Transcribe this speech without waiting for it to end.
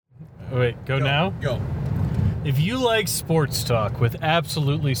Wait, go now? Go. If you like sports talk with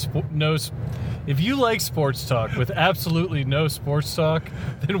absolutely no sports talk,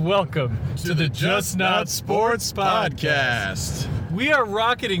 then welcome to the Just Not Sports podcast. We are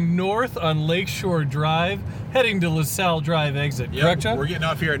rocketing north on Lakeshore Drive, heading to LaSalle Drive exit. Yep, correct, John? We're getting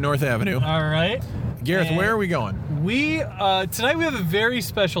off here at North Avenue. All right. Gareth, And where are we going? Tonight we have a very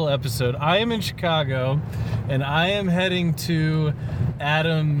special episode. I am in Chicago, and I am heading to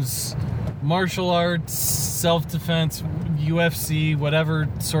Adam's martial arts, self-defense, UFC, whatever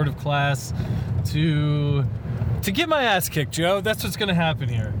sort of class, to get my ass kicked, Joe. That's what's going to happen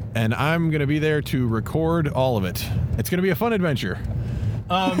here. And I'm going to be there to record all of it. It's going to be a fun adventure.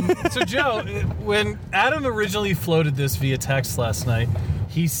 So, Joe, when Adam originally floated this via text last night,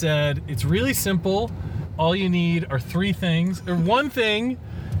 he said, it's really simple. All you need are three things. Or one thing,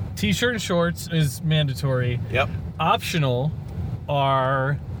 t-shirt and shorts is mandatory. Yep. Optional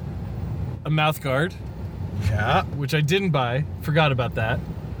are a mouth guard. Yeah. Which I didn't buy. Forgot about that.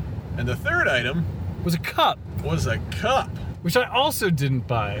 And the third item was a cup. Which I also didn't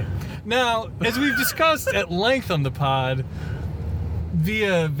buy. Now, as we've discussed at length on the pod,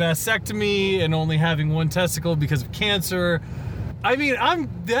 via vasectomy and only having one testicle because of cancer, I mean,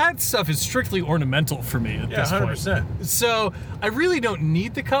 that stuff is strictly ornamental for me at this 100%. point. So I really don't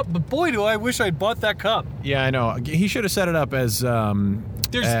need the cup, but boy, do I wish I'd bought that cup. Yeah, I know. He should have set it up as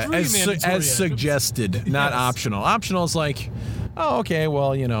as suggested, not optional. Optional is like, oh, okay,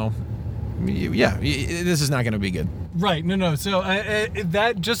 well, this is not going to be good. Right. No. So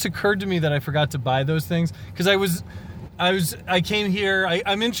that just occurred to me that I forgot to buy those things because I came here.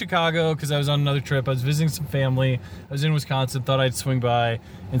 I'm in Chicago because I was on another trip. I was visiting some family. I was in Wisconsin. Thought I'd swing by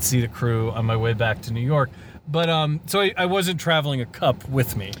and see the crew on my way back to New York. But so I wasn't traveling a cup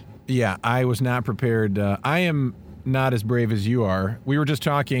with me. Yeah, I was not prepared. I am not as brave as you are. We were just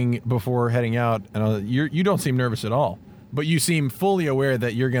talking before heading out, and you don't seem nervous at all. But you seem fully aware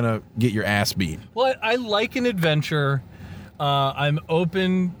that you're gonna get your ass beat. Well, I like an adventure. I'm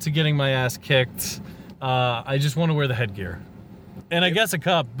open to getting my ass kicked. I just want to wear the headgear. And I guess a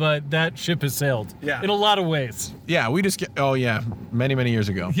cup, but that ship has sailed. Yeah. In a lot of ways. Yeah, many, many years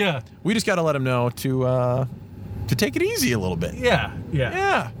ago. Yeah. We just got to let them know to take it easy a little bit. Yeah.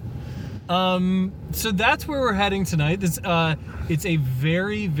 So that's where we're heading tonight. It's a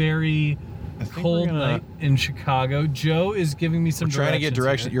very, very cold night in Chicago. Joe is giving me some directions. Trying to get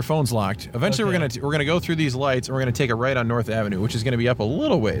directions. Your phone's locked. Eventually, we're gonna go through these lights, and we're gonna take a right on North Avenue, which is gonna be up a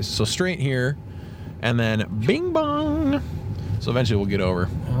little ways. So straight here, and then bing bong. So eventually we'll get over.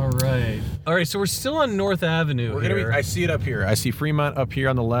 All right. So we're still on North Avenue. I see it up here. I see Fremont up here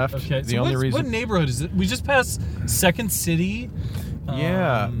on the left. Okay. What neighborhood is it? We just passed Second City.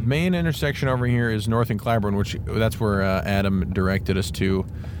 Yeah, main intersection over here is North and Claiborne, that's where Adam directed us to.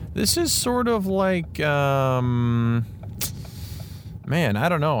 This is sort of like, man, I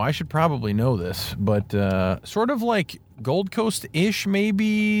don't know. I should probably know this, but sort of like Gold Coast-ish,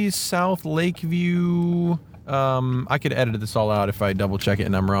 maybe South Lakeview. I could edit this all out if I double check it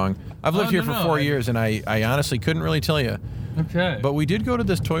and I'm wrong. I've lived here for 4 years, and I honestly couldn't really tell you. Okay. But we did go to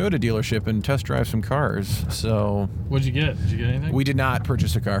this Toyota dealership and test drive some cars. So what'd you get? Did you get anything? We did not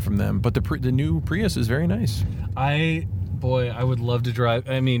purchase a car from them, but the new Prius is very nice. I would love to drive.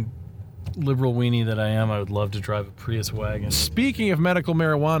 I mean, liberal weenie that I am, I would love to drive a Prius wagon. Speaking of medical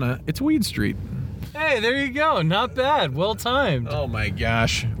marijuana, it's Weed Street. Hey, there you go. Not bad. Well timed. Oh my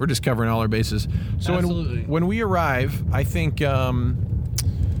gosh, we're just covering all our bases. So absolutely. When we arrive, I think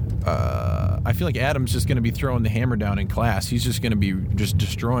I feel like Adam's just going to be throwing the hammer down in class. He's just going to be just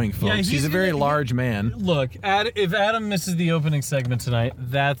destroying folks. Yeah, he's a very large man. Look, if Adam misses the opening segment tonight,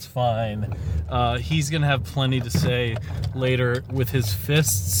 that's fine. He's going to have plenty to say later with his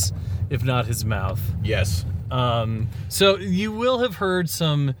fists, if not his mouth. Yes. So you will have heard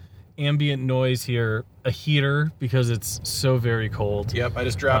some ambient noise here, a heater, because it's so very cold. Yep, I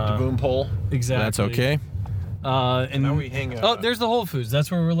just dropped a boom pole. Exactly. That's okay. And now we hang oh, there's the Whole Foods.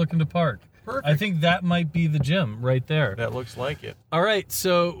 That's where we're looking to park. Perfect. I think that might be the gym right there. That looks like it. All right,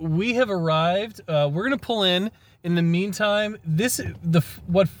 so we have arrived. We're going to pull in. In the meantime,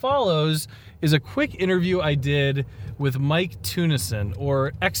 what follows is a quick interview I did with Mike Tunison,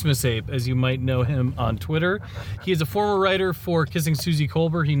 or Xmas Ape, as you might know him on Twitter. He is a former writer for Kissing Susie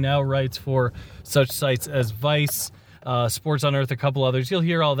Colbert. He now writes for such sites as Vice, Sports on Earth, a couple others. You'll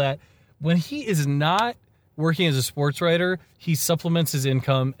hear all that. When he is not working as a sports writer, he supplements his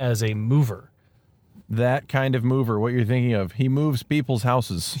income as a mover. That kind of mover, what you're thinking of. He moves people's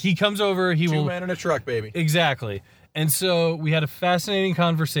houses. He comes over, Two men in a truck, baby. Exactly. And so we had a fascinating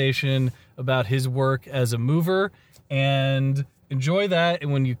conversation about his work as a mover, and enjoy that.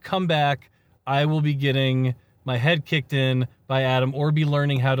 And when you come back, I will be getting my head kicked in by Adam, or be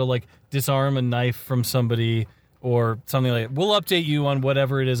learning how to like disarm a knife from somebody or something like that. We'll update you on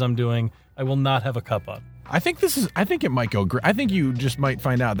whatever it is I'm doing. I will not have a cup on. I think it might go great. I think you just might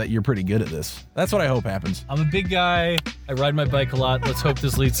find out that you're pretty good at this. That's what I hope happens. I'm a big guy. I ride my bike a lot. Let's hope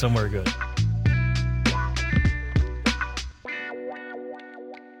this leads somewhere good.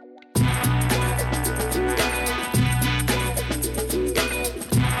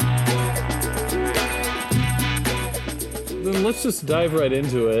 Then let's just dive right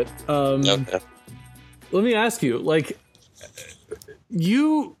into it. Okay. Let me ask you, like,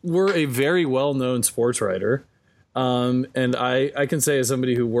 you were a very well-known sports writer, and I can say as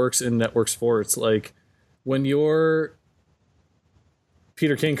somebody who works in network sports, like, when your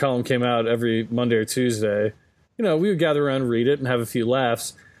Peter King column came out every Monday or Tuesday, we would gather around, read it, and have a few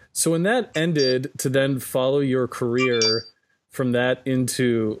laughs. So when that ended, to then follow your career from that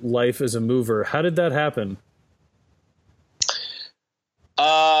into life as a mover, how did that happen?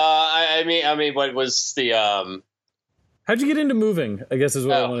 I mean, what was the How'd you get into moving, I guess is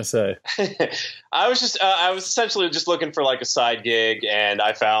what I want to say. I was essentially just looking for like a side gig, and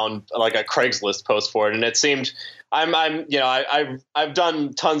I found like a Craigslist post for it, and it seemed I've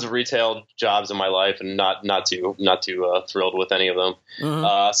done tons of retail jobs in my life, and not too thrilled with any of them.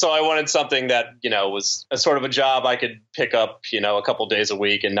 Mm-hmm. So I wanted something that was a sort of a job I could pick up a couple days a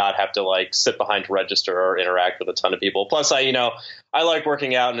week and not have to like sit behind a register or interact with a ton of people. Plus I like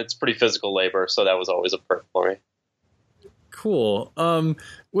working out, and it's pretty physical labor, so that was always a perk for me. Cool.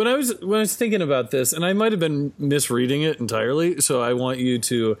 When I was thinking about this, and I might have been misreading it entirely, so I want you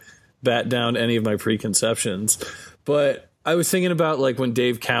to bat down any of my preconceptions. But I was thinking about like when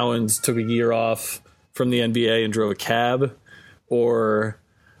Dave Cowens took a year off from the NBA and drove a cab, or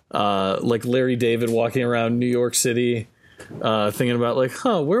like Larry David walking around New York City, thinking about like,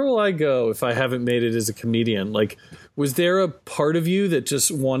 where will I go if I haven't made it as a comedian? Like, was there a part of you that just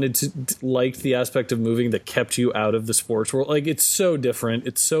wanted to like the aspect of moving that kept you out of the sports world? Like, it's so different.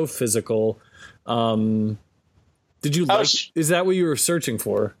 It's so physical. Did you is that what you were searching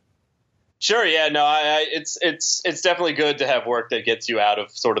for? Sure. Yeah, no, it's definitely good to have work that gets you out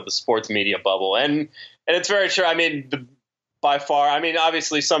of sort of the sports media bubble. And it's very true. I mean, by far, I mean,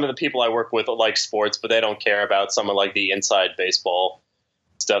 obviously some of the people I work with like sports, but they don't care about some of like the inside baseball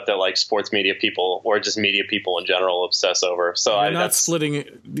stuff that like sports media people or just media people in general obsess over. So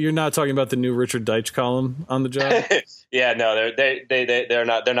you're not talking about the new Richard Deitch column on the job. Yeah, no,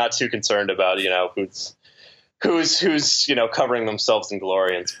 they're not too concerned about, who's covering themselves in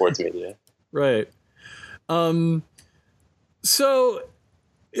glory in sports media. Right. So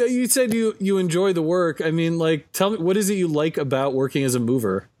you said you enjoy the work. I mean, like, tell me, what is it you like about working as a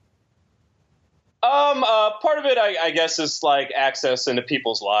mover? Part of it, I guess, is like access into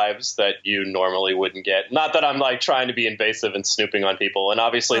people's lives that you normally wouldn't get. Not that I'm like trying to be invasive and snooping on people. And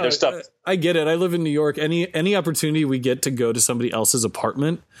obviously there's stuff. I get it. I live in New York. Any opportunity we get to go to somebody else's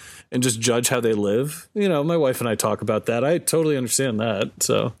apartment and just judge how they live. My wife and I talk about that. I totally understand that.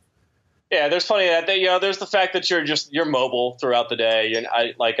 So. Yeah, there's plenty of that. There's the fact that you're mobile throughout the day. And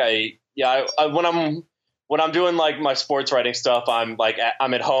when I'm doing like my sports writing stuff, I'm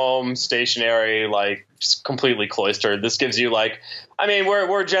at home, stationary, like just completely cloistered. This gives you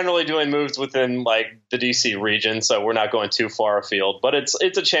we're generally doing moves within like the DC region, so we're not going too far afield, but it's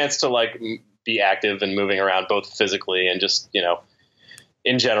a chance to like be active and moving around both physically and just,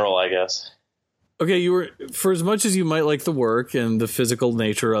 in general, I guess. Okay, for as much as you might like the work and the physical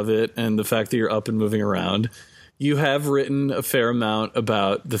nature of it and the fact that you're up and moving around, you have written a fair amount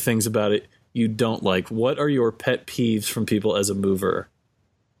about the things about it you don't like. What are your pet peeves from people as a mover?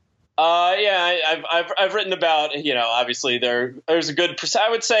 I've written about, obviously there's a good percent.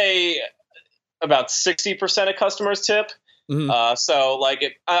 I would say about 60% of customers tip. Mm-hmm. So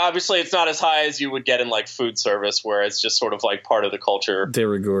like obviously it's not as high as you would get in like food service, where it's just sort of like part of the culture. De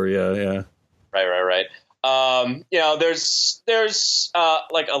rigueur, yeah. Right. There's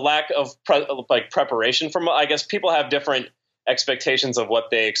like a lack of preparation from, I guess people have different expectations of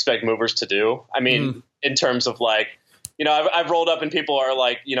what they expect movers to do. I mean, in terms of like, I've rolled up and people are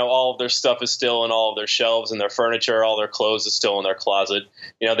like, all of their stuff is still in all of their shelves and their furniture, all their clothes is still in their closet.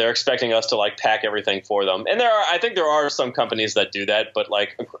 They're expecting us to like pack everything for them. And I think there are some companies that do that, but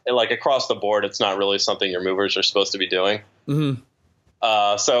like across the board, it's not really something your movers are supposed to be doing. Mm-hmm.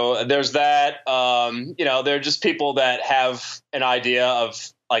 So there's that. They're just people that have an idea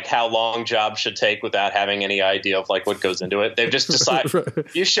of like how long jobs should take without having any idea of like what goes into it. They've just decided.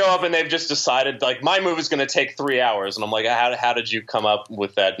 Right. You show up and they've just decided like my move is going to take 3 hours, and I'm like, how did you come up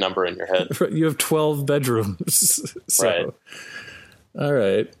with that number in your head? You have 12 bedrooms, so. Right? All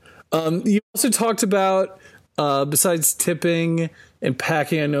right. You also talked about, besides tipping and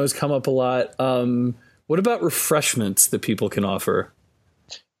packing, I know has come up a lot. What about refreshments that people can offer?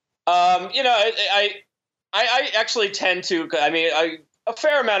 I actually tend to. I mean, a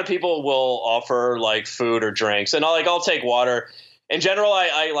fair amount of people will offer like food or drinks, and I'll take water. In general,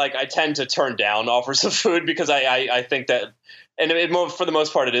 I tend to turn down offers of food because I think that, and for the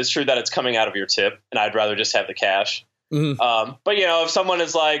most part, it is true that it's coming out of your tip, and I'd rather just have the cash. Mm-hmm. But if someone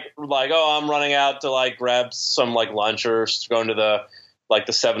is like, oh, I'm running out to like grab some like lunch or going to the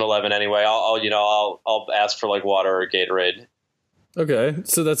 7-Eleven anyway, I'll ask for like water or Gatorade. Okay,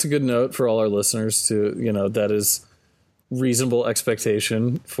 so that's a good note for all our listeners to, that is reasonable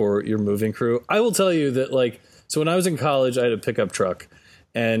expectation for your moving crew. I will tell you that, so when I was in college, I had a pickup truck,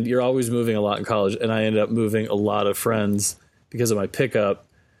 and you're always moving a lot in college, and I ended up moving a lot of friends because of my pickup.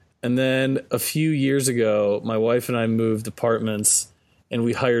 And then a few years ago, my wife and I moved apartments, and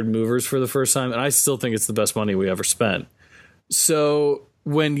we hired movers for the first time, and I still think it's the best money we ever spent. So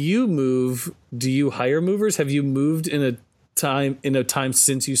when you move, do you hire movers? Have you moved in a time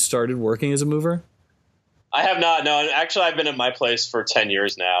since you started working as a mover? I have not. No, actually, I've been at my place for 10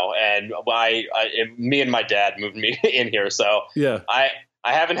 years now, and me and my dad moved me in here. So yeah, I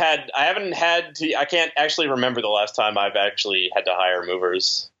haven't had to. I can't actually remember the last time I've actually had to hire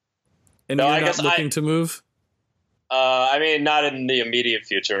movers. And you're not looking to move? I mean, not in the immediate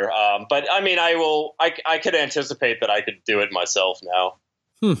future. But I mean, I could anticipate that I could do it myself now.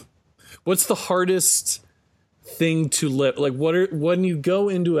 What's the hardest thing to live? When you go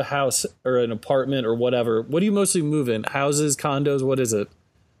into a house or an apartment or whatever, what do you mostly move in? Houses, condos? What is it?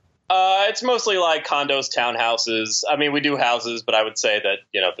 It's mostly like condos, townhouses. I mean, we do houses, but I would say that,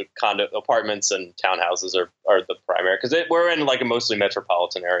 the condo apartments and townhouses are the primary because we're in like a mostly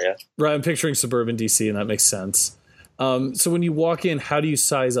metropolitan area. Right. I'm picturing suburban DC, and that makes sense. So when you walk in, how do you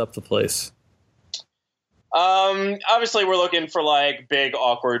size up the place? Obviously we're looking for like big,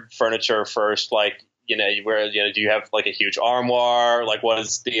 awkward furniture first. Do you have like a huge armoire? Like what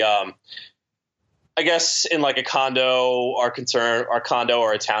is the, I guess in like a condo, our condo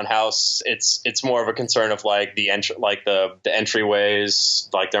or a townhouse, it's more of a concern of like the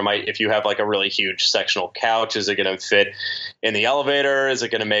entryways. Like if you have like a really huge sectional couch, is it going to fit in the elevator? Is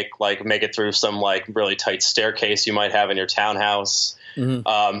it going to make it through some like really tight staircase you might have in your townhouse?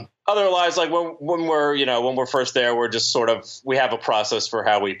 Mm-hmm. Otherwise, like when we're first there, we're just we have a process for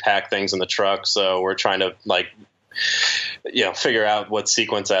how we pack things in the truck. So we're trying to figure out what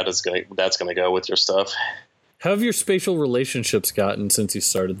sequence that's going to go with your stuff. How have your spatial relationships gotten since you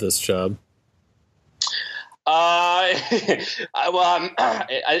started this job? It's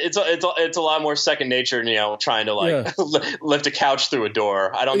a lot more second nature, trying to lift a couch through a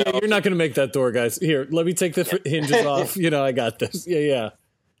door. I don't know. You're not going to make that door, guys. Here, let me take the hinges off. I got this. Yeah.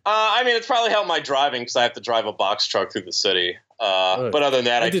 I mean, it's probably helped my driving because I have to drive a box truck through the city. But other than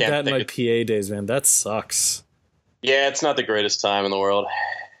that, I did can't that in my PA days, man. That sucks. Yeah, it's not the greatest time in the world.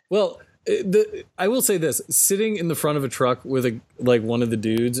 Well, I will say this: sitting in the front of a truck with one of the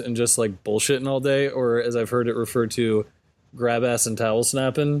dudes and just like bullshitting all day, or as I've heard it referred to, grab ass and towel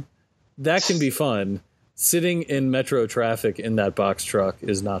snapping, that can be fun. Sitting in metro traffic in that box truck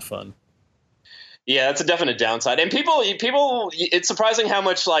is not fun. Yeah, that's a definite downside. And people, it's surprising how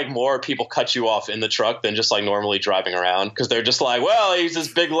much like more people cut you off in the truck than just like normally driving around because they're just like, well, he's this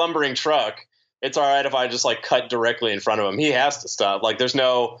big lumbering truck. It's all right if I just like cut directly in front of him. He has to stop. Like there's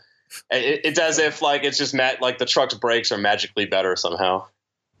no. It's as if like it's just like the truck's brakes are magically better somehow.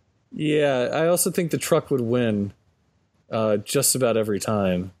 Yeah, I also think the truck would win just about every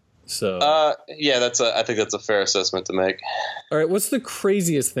time. So yeah, I think that's a fair assessment to make. All right, what's the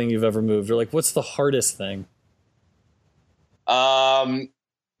craziest thing you've ever moved, or like what's the hardest thing? I'm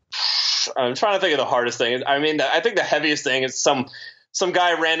trying to think of the hardest thing. I mean, I think the heaviest thing is some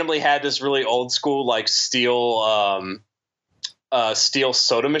guy randomly had this really old school like steel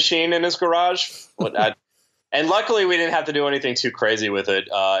soda machine in his garage. And luckily we didn't have to do anything too crazy with it.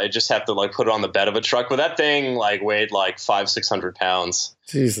 It just have to like put it on the bed of a truck. But that thing like weighed like 500-600 pounds.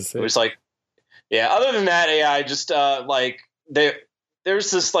 Jesus. It was like, yeah. Other than that, yeah, I just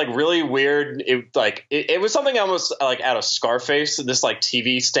there's this like really weird. It was something almost like out of Scarface. This like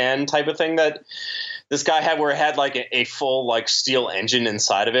TV stand type this guy had where it had like a full like steel engine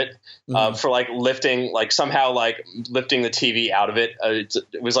inside of it for like lifting, like somehow like lifting the TV out of it.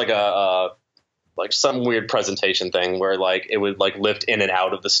 It was like like some weird presentation thing where like it would like lift in and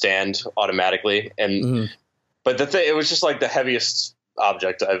out of the stand automatically. And but it was just like the heaviest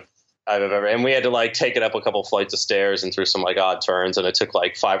object I've I've ever, and we had to like take it up a couple flights of stairs and through some like odd turns, and it took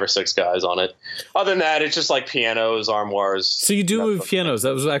like 5 or 6 guys on it. Other than that, it's just like pianos, armoires. So you do move pianos.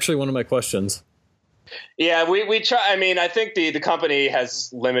 That was actually one of my questions. Yeah, we try. I mean, I think the company has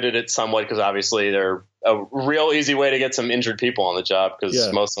limited it somewhat because obviously they're a real easy way to get some injured people on the job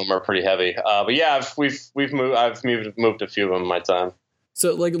because most of them are pretty heavy. But yeah, I've moved a few of them in my time.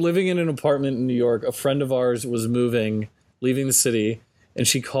 So like living in an apartment in New York, a friend of ours was leaving the city, and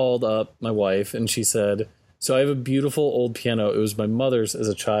she called up my wife and she said, "So I have a beautiful old piano. It was my mother's as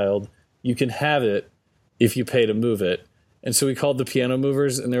a child. You can have it if you pay to move it." And so we called the piano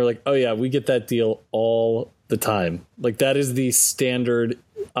movers, and they were like, "Oh yeah, we get that deal all the time. Like that is the standard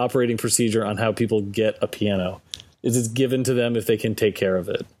operating procedure on how people get a piano. Is it's given to them if they can take care of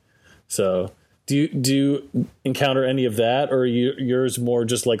it." So do you encounter any of that, or are yours more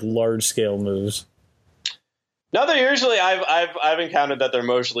just like large scale moves? No, they're usually I've encountered that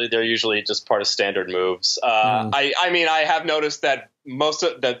they're usually just part of standard moves. I mean, I have noticed that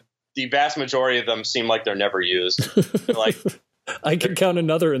the vast majority of them seem like they're never used. Like I can count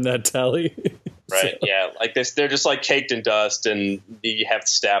another in that tally. Right. So. Yeah. Like this, they're just like caked in dust, and you have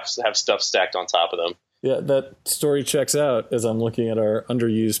stuff stacked on top of them. Yeah, that story checks out as I'm looking at our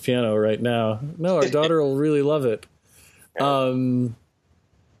underused piano right now. No, our daughter will really love it. I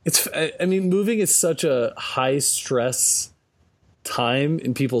mean, moving is such a high stress time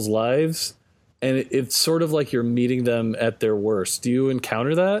in people's lives, and it's sort of like you're meeting them at their worst. Do you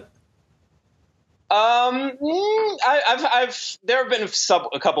encounter that? There have been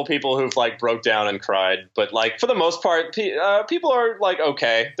a couple people who've like broke down and cried, but like for the most part, people are like,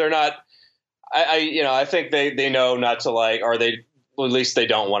 okay, they're not, I think they know not to like, or they, well, at least they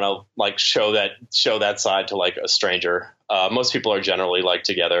don't want to like show that side to like a stranger. Most people are generally like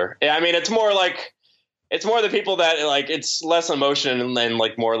together. I mean, it's more the people that like, it's less emotion and then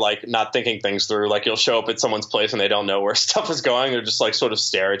like more like not thinking things through. Like you'll show up at someone's place and they don't know where stuff is going. They're just like sort of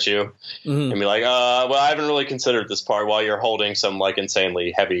stare at you and be like, well, I haven't really considered this part, while you're holding some like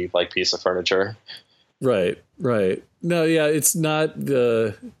insanely heavy like piece of furniture. Right. No, yeah, it's not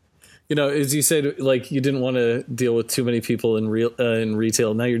the, as you said, like you didn't want to deal with too many people in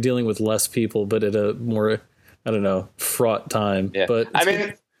retail. Now you're dealing with less people, but at a more, I don't know, fraught time. Yeah. But I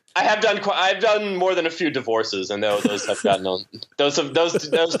mean, I've done more than a few divorces, and those have gotten on. Those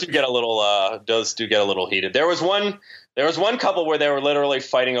do get a little heated. There was one couple where they were literally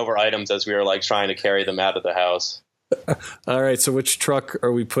fighting over items as we were like trying to carry them out of the house. All right, so which truck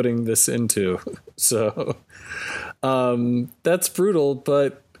are we putting this into? So that's brutal,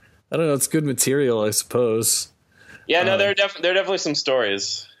 but I don't know. It's good material, I suppose. Yeah, no, there are definitely some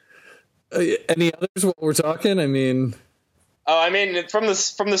stories. Any others while we're talking? I mean. Oh, I mean, from the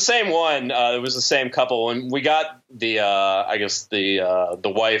same one, it was the same couple, and we got the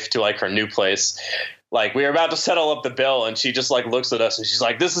wife to like her new place. Like we were about to settle up the bill, and she just like looks at us and she's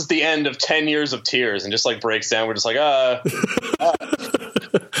like, "This is the end of 10 years of tears," and just like breaks down. We're just like, okay,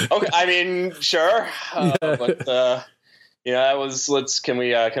 I mean, sure, but that was. Can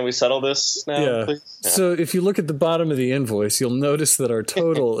we settle this now? Yeah. Please? Yeah. So if you look at the bottom of the invoice, you'll notice that our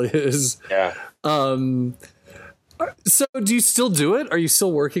total is So do you still do it? Are you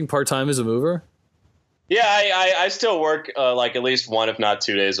still working part-time as a mover? Yeah, I still work like at least 1, if not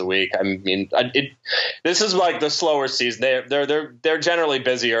 2 days a week. I mean, this is like the slower season. They're generally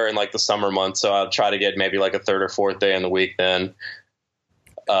busier in like the summer months, so I'll try to get maybe like a 3rd or 4th day in the week then.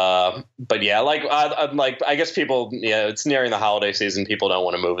 But yeah, like I guess people, it's nearing the holiday season. People don't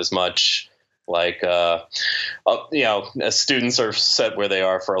want to move as much. Like students are set where they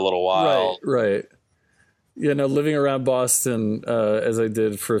are for a little while. Right. Living around Boston, as I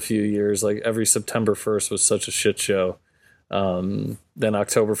did for a few years, like every September 1st was such a shit show. Then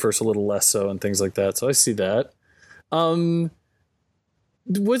October 1st, a little less so, and things like that. So I see that. Was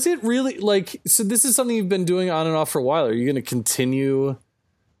it really like, so this is something you've been doing on and off for a while. Are you going to continue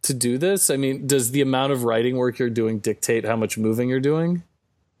to do this? I mean, does the amount of writing work you're doing dictate how much moving you're doing?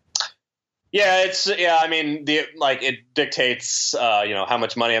 Yeah, I mean, it dictates, how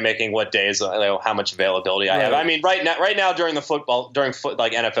much money I'm making, what days, how much availability I have. I mean, right now during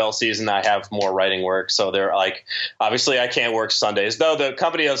NFL season, I have more writing work. So they're like, obviously I can't work Sundays, though the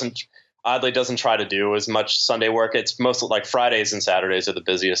company doesn't try to do as much Sunday work. It's mostly like Fridays and Saturdays are the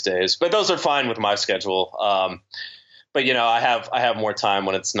busiest days, but those are fine with my schedule. But I have more time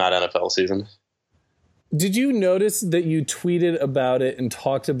when it's not NFL season. Did you notice that you tweeted about it and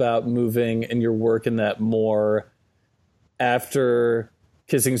talked about moving and your work in that more after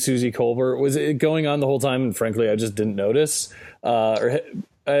Kissing Susie Colbert? Was it going on the whole time? And frankly, I just didn't notice,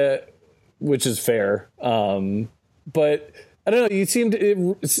 which is fair. But I don't know. You seem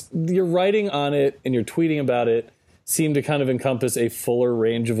to your writing on it and your tweeting about it seem to kind of encompass a fuller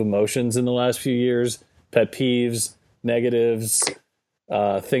range of emotions in the last few years. Pet peeves, negatives,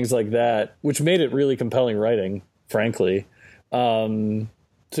 things like that, which made it really compelling writing, frankly. So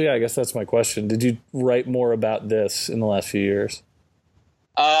yeah, I guess that's my question. Did you write more about this in the last few years?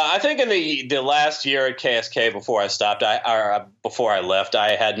 I think in the last year at KSK before I stopped, before I left,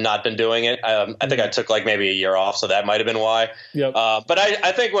 I had not been doing it. I think I took like maybe a year off, so that might have been why. Yep. But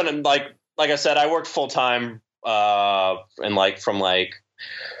I think when like I said, I worked full time and like from like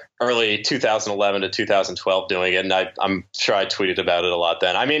early 2011 to 2012 doing it, and I'm sure I tweeted about it a lot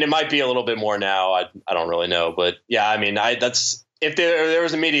then. I mean, it might be a little bit more now. I don't really know, but yeah, I mean, that's. If there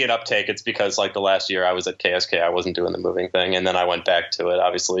was immediate uptake, it's because like the last year I was at KSK, I wasn't doing the moving thing, and then I went back to it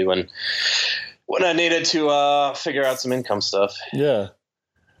obviously when I needed to figure out some income stuff. Yeah.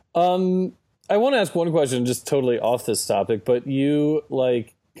 I want to ask one question, just totally off this topic, but you,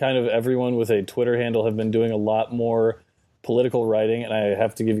 like kind of everyone with a Twitter handle, have been doing a lot more political writing, and I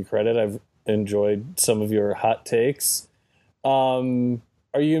have to give you credit. I've enjoyed some of your hot takes. Are you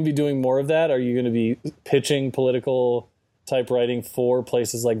going to be doing more of that? Are you going to be pitching political type writing for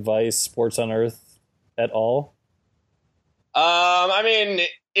places like Vice, Sports on Earth at all? I mean,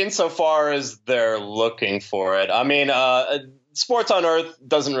 insofar as they're looking for it. I mean, Sports on Earth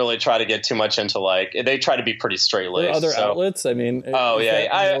doesn't really try to get too much into like, they try to be pretty straight-laced. Other outlets? I mean,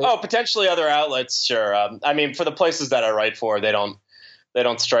 potentially other outlets. Sure. I mean, for the places that I write for, they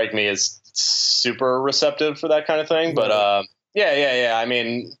don't strike me as super receptive for that kind of thing. But yeah. I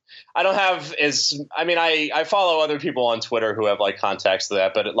mean, I don't have I follow other people on Twitter who have like contacts to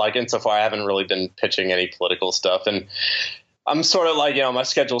that, but like insofar I haven't really been pitching any political stuff, and I'm sort of like, my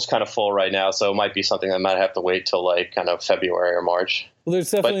schedule's kind of full right now, so it might be something that I might have to wait till like kind of February or March. Well,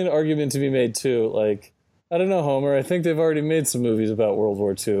 there's definitely an argument to be made too. Like, I don't know, Homer, I think they've already made some movies about World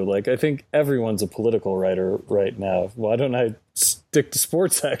War II. Like, I think everyone's a political writer right now. Why don't I stick to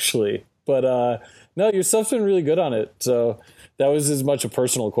sports actually? But no, your stuff's been really good on it. So that was as much a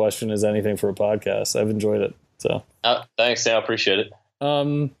personal question as anything for a podcast. I've enjoyed it. So thanks, Sam. I appreciate it.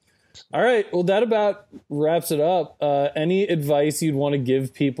 All right. Well, that about wraps it up. Any advice you'd want to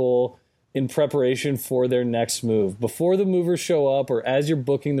give people in preparation for their next move? Before the movers show up or as you're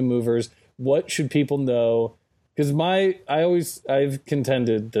booking the movers, what should people know? Because I've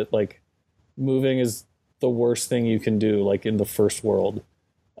contended that like moving is the worst thing you can do, like in the first world.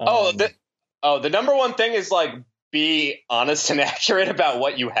 The number one thing is like, be honest and accurate about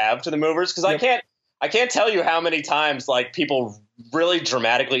what you have to the movers, because I can't tell you how many times like people really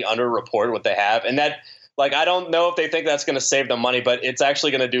dramatically underreport what they have, and that like I don't know if they think that's going to save them money, but it's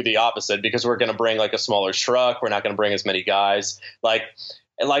actually going to do the opposite, because we're going to bring like a smaller truck, we're not going to bring as many guys,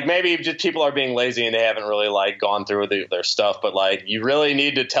 and maybe just people are being lazy and they haven't really like gone through their stuff, but like you really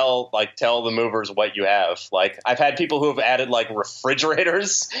need to tell the movers what you have. Like I've had people who have added like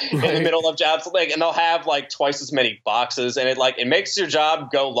refrigerators in the middle of jobs, like, and they'll have like twice as many boxes, and it makes your job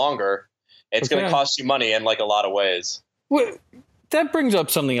go longer. It's going to cost you money in like a lot of ways. Well, that brings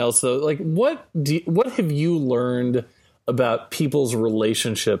up something else though. Like what have you learned about people's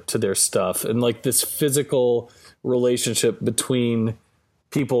relationship to their stuff, and like this physical relationship between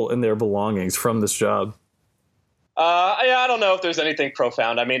people and their belongings from this job? I don't know if there's anything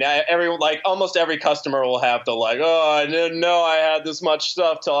profound. I mean, almost every customer will have to like, oh, I didn't know I had this much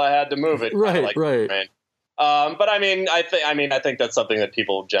stuff till I had to move it. Right. But I mean, I think that's something that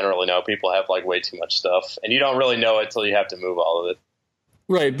people generally know. People have like way too much stuff, and you don't really know it till you have to move all of it.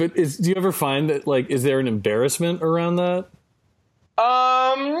 Right. But do you ever find that like, is there an embarrassment around that?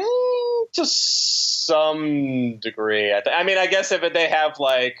 To some degree. I guess if they have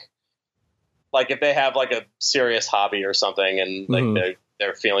if they have like a serious hobby or something, and like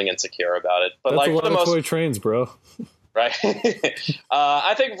they're feeling insecure about it. But that's like a lot for the of most toy trains, bro. Right.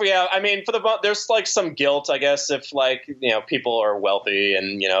 I think there's like some guilt, I guess, if like, people are wealthy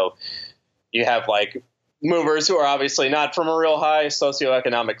and, you have like movers who are obviously not from a real high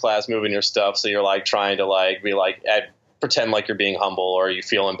socioeconomic class moving your stuff. So you're like trying to like be like, pretend like you're being humble, or you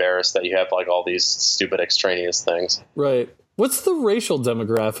feel embarrassed that you have like all these stupid extraneous things. Right. What's the racial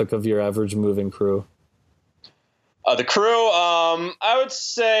demographic of your average moving crew? The crew, I would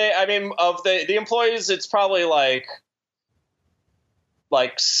say, of the employees, it's probably like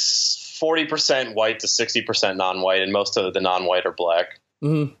 40% white to 60% non-white, and most of the non-white are black.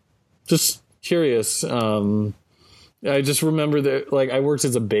 Mm-hmm. Just curious. I just remember that, like, I worked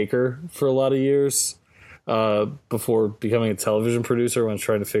as a baker for a lot of years before becoming a television producer when I was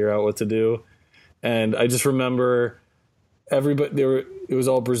trying to figure out what to do. And I just remember it was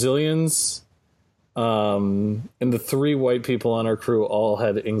all Brazilians And the 3 white people on our crew all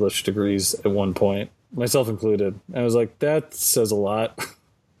had English degrees at one point, myself included. I was like, that says a lot.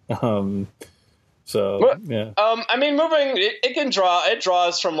 So yeah. I mean, moving it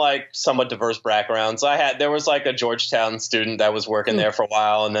draws from like somewhat diverse backgrounds. There was like a Georgetown student that was working there for a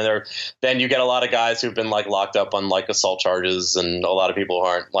while, and then you get a lot of guys who've been like locked up on like assault charges, and a lot of people who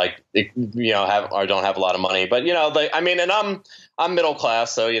aren't like have or don't have a lot of money. But and I'm middle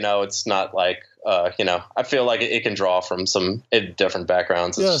class, so it's not like I feel like it can draw from some different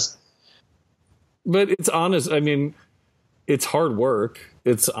backgrounds. But it's honest. I mean, it's hard work.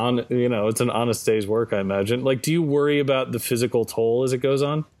 It's it's an honest day's work, I imagine. Like, do you worry about the physical toll as it goes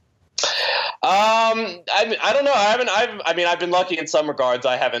on? I don't know. I've been lucky in some regards.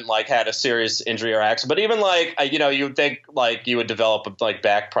 I haven't like had a serious injury or accident, but even like, you would think like you would develop like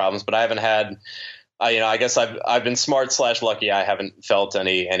back problems, but I haven't had, I guess I've been smart / lucky. I haven't felt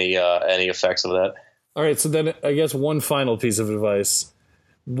any effects of that. All right. So then I guess one final piece of advice.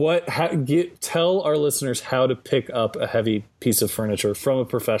 Tell our listeners how to pick up a heavy piece of furniture from a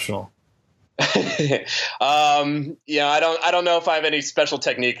professional. I don't know if I have any special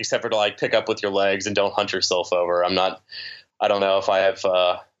technique except for to like pick up with your legs and don't hunch yourself over. I don't know if I have,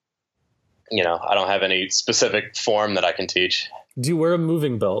 I don't have any specific form that I can teach. Do you wear a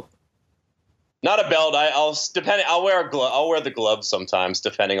moving belt? Not a belt. I'll wear the gloves sometimes,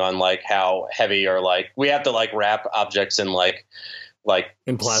 depending on like how heavy or like we have to like wrap objects in like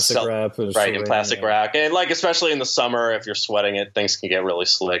in plastic wrap, right? In plastic wrap, and like especially in the summer, if you're sweating it, things can get really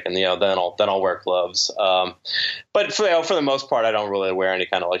slick, and then I'll wear gloves. But for the most part, I don't really wear any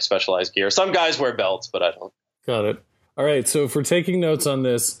kind of like specialized gear. Some guys wear belts, but I don't. Got it. All right. So if we're taking notes on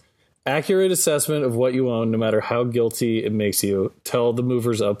this, accurate assessment of what you own, no matter how guilty it makes you. Tell the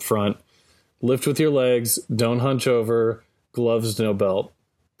movers up front. Lift with your legs. Don't hunch over. Gloves, no belt.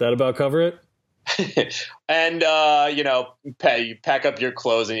 That about cover it? And you pack up your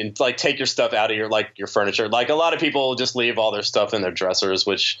clothes and like take your stuff out of your furniture. Like a lot of people just leave all their stuff in their dressers,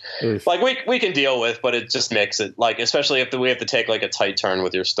 which like we can deal with, but it just makes it like, especially if we have to take like a tight turn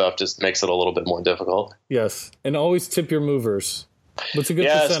with your stuff, just makes it a little bit more difficult. Yes, and always tip your movers. What's a good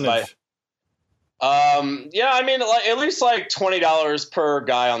percentage? I mean, like at least like $20 per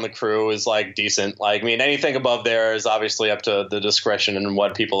guy on the crew is like decent. Like, I mean, anything above there is obviously up to the discretion and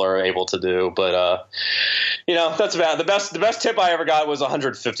what people are able to do. But, that's about the best tip I ever got was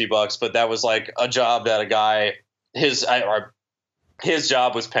 $150, but that was like a job that a guy, his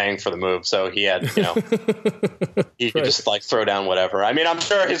job was paying for the move. So he had, he could just like throw down whatever. I mean, I'm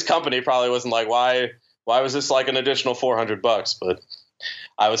sure his company probably wasn't like, why was this like an additional $400? But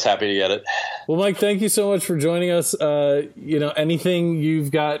I was happy to get it. Well, Mike, thank you so much for joining us. Anything you've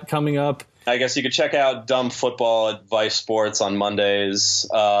got coming up? I guess you could check out Dumb Football at Vice Sports on Mondays.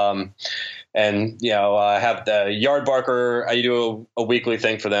 I have the Yard Barker. I do a weekly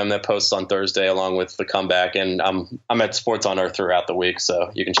thing for them that posts on Thursday along with the comeback. And I'm at Sports on Earth throughout the week,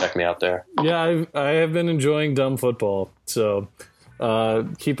 so you can check me out there. Yeah, I have been enjoying Dumb Football. So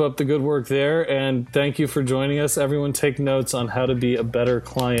keep up the good work there, and thank you for joining us. Everyone take notes on how to be a better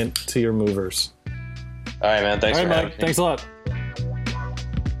client to your movers. All right, man. Thanks for having me. Thanks a lot.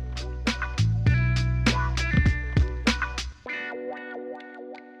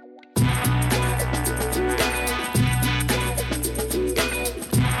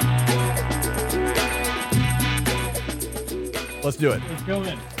 Let's do it. Let's go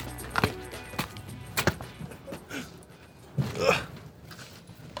in.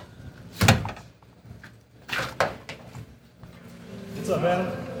 What's up,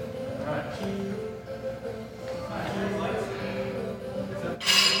 Adam?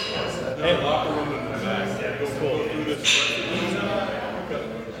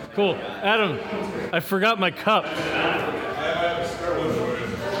 Cool. Adam, I forgot my cup.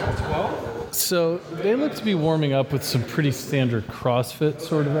 So they look to be warming up with some pretty standard CrossFit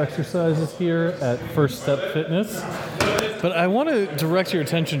sort of exercises here at First Step Fitness. But I want to direct your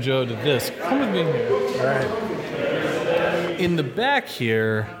attention, Joe, to this. Come with me here. All right. In the back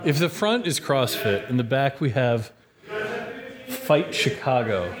here, if the front is CrossFit, in the back we have Fight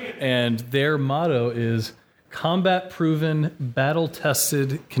Chicago. And their motto is combat proven, battle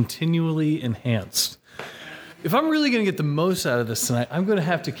tested, continually enhanced. If I'm really going to get the most out of this tonight, I'm going to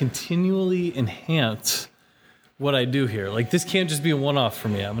have to continually enhance what I do here. Like, this can't just be a one-off for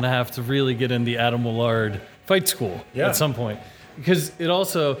me. I'm going to have to really get in the Adam Willard fight school at some point. Because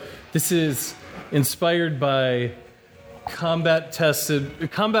this is inspired by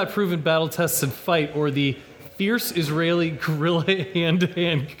combat-proven, battle-tested fight, or the fierce Israeli guerrilla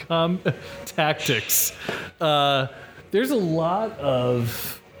hand-to-hand tactics. There's a lot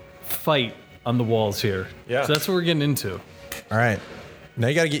of fight on the walls here. Yeah. So that's what we're getting into. All right. Now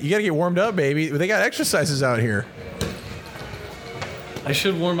you gotta get warmed up, baby. They got exercises out here. I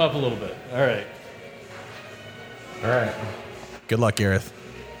should warm up a little bit. All right. All right. Good luck, Gareth.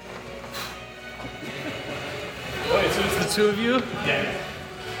 Wait, so it's the two of you? Yeah.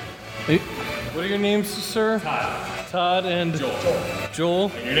 Hey, what are your names, sir? Todd and Joel.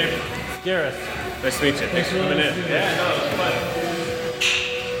 And your name? Gareth. Nice to meet you. Thanks for coming in. Yeah, no, it's fun.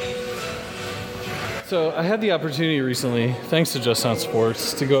 So I had the opportunity recently, thanks to Just Not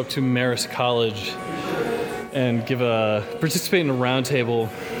Sports, to go up to Marist College and participate in a roundtable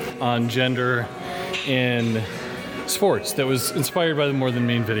on gender in sports that was inspired by the More Than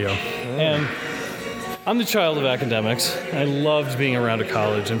Mean video. And I'm the child of academics. I loved being around a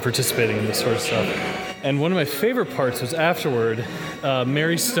college and participating in this sort of stuff. And one of my favorite parts was afterward,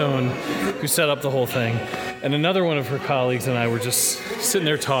 Mary Stone, who set up the whole thing, and another one of her colleagues and I were just sitting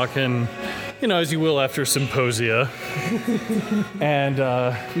there talking, as you will after symposia. And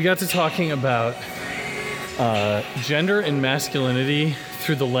we got to talking about gender and masculinity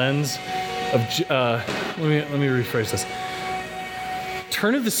through the lens of, let me rephrase this.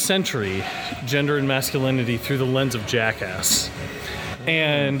 Turn of the century, gender and masculinity through the lens of Jackass.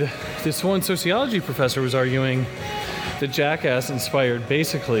 And this one sociology professor was arguing that Jackass inspired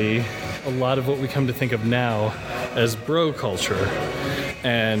basically a lot of what we come to think of now as bro culture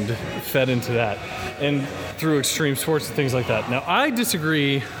and fed into that. And through extreme sports and things like that. Now, I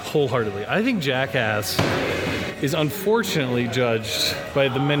disagree wholeheartedly. I think Jackass is unfortunately judged by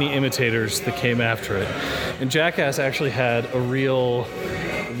the many imitators that came after it. And Jackass actually had a real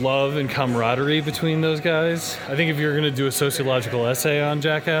love and camaraderie between those guys. I think if you're going to do a sociological essay on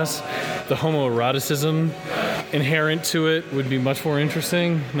Jackass, the homoeroticism inherent to it would be much more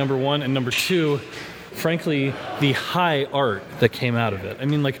interesting, number one. And number two, frankly, the high art that came out of it. I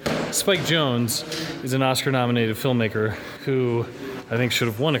mean, like, Spike Jonze is an Oscar-nominated filmmaker who I think should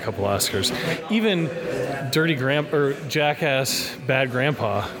have won a couple Oscars. Even Jackass Bad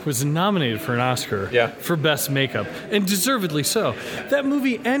Grandpa was nominated for an Oscar for Best Makeup, and deservedly so. That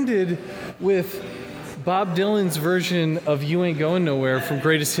movie ended with Bob Dylan's version of You Ain't Going Nowhere from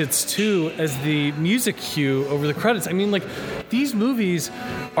Greatest Hits 2 as the music cue over the credits. I mean, like, these movies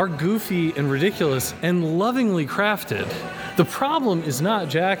are goofy and ridiculous and lovingly crafted. The problem is not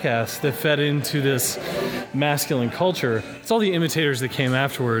Jackass that fed into this masculine culture. It's all the imitators that came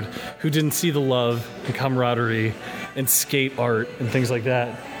afterward who didn't see the love and camaraderie and skate art and things like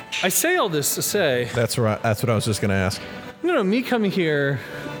that. I say all this to say... That's right. That's what I was just going to ask. Me coming here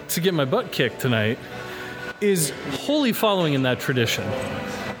to get my butt kicked tonight is wholly following in that tradition.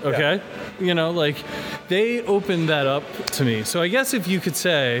 Okay? Yeah. They opened that up to me. So I guess if you could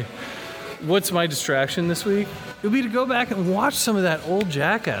say, what's my distraction this week? It would be to go back and watch some of that old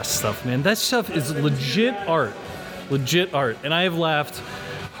Jackass stuff, man. That stuff is legit art. Legit art. And I have laughed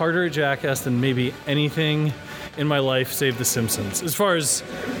harder at Jackass than maybe anything in my life save The Simpsons, as far as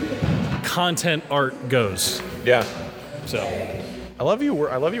content art goes. Yeah. So I love you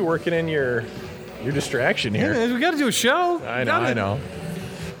working in your distraction here. Yeah, we got to do a show. I know.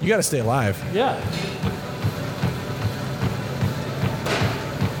 You got to stay alive. Yeah.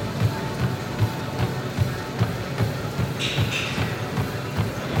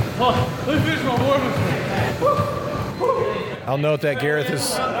 Oh, let me finish my warm-up. I'll note that Gareth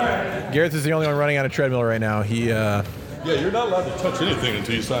is the only one running on a treadmill right now. Yeah, you're not allowed to touch anything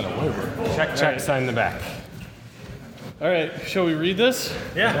until you sign a waiver. Check, sign the back. All right, shall we read this?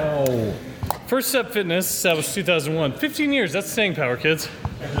 Yeah. No. First Step Fitness, established 2001. 15 years, that's staying power, kids.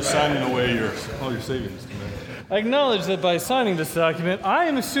 You're signing away all your savings today. I acknowledge that by signing this document, I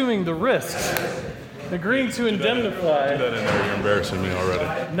am assuming the risks, agreeing to indemnify, Put that in there, you're embarrassing me already.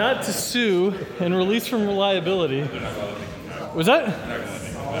 not to sue, and release from liability. Was that?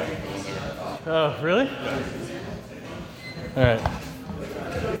 Oh, really? All right.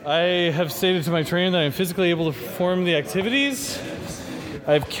 I have stated to my trainer that I am physically able to perform the activities.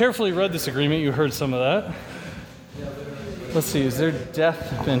 I have carefully read this agreement. You heard some of that. Let's see. Is there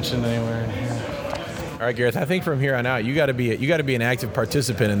death mentioned anywhere in here? All right, Gareth. I think from here on out, you got to be an active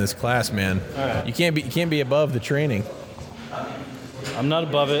participant in this class, man. All right. You can't be above the training. I'm not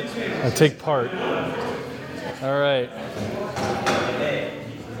above it. I take part. All right.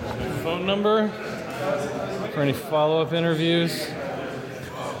 Phone number for any follow-up interviews.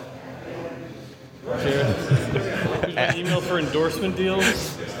 Here's my email for endorsement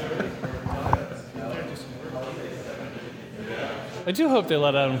deals. I do hope they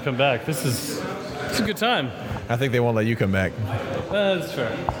let Adam come back. It's a good time. I think they won't let you come back. That's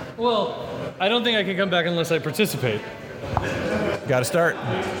fair. Well, I don't think I can come back unless I participate. Got Got to start.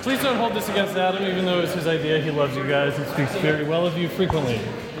 Please don't hold this against Adam, even though it's his idea. He loves you guys and speaks very well of you frequently.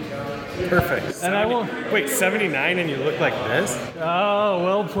 Perfect. And I won't. Wait, 79 and you look like this? Oh,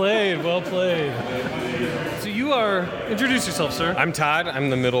 well played, well played. So you are. Introduce yourself, sir. I'm Todd. I'm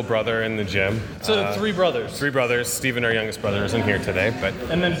the middle brother in the gym. So 3 brothers. 3 brothers. Steven, our youngest brother, isn't here today, but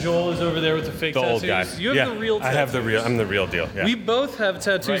And then Joel is over there with the fake the tattoos. old guy. You have the real I have the real. I'm the real deal. Yeah. We both have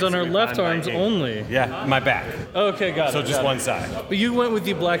tattoos on so our we left bond by arms ink. only. Yeah, my back. Okay, got it. So just got one it. side. But you went with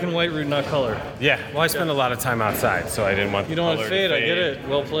the black and white route, not color. Yeah. Well, I spend a lot of time outside, so I didn't want. You don't want to color fade, I get it.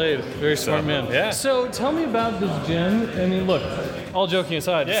 Well played. Very smart man. yeah. So tell me about this gym. I mean, look, all joking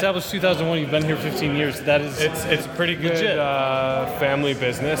aside, Yeah. established 2001, you've been here 15 years. That is. It's pretty good Legit. family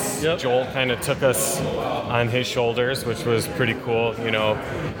business. Yep. Joel kind of took us on his shoulders, which was pretty cool. You know,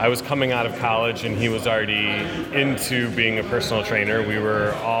 I was coming out of college and he was already into being a personal trainer. We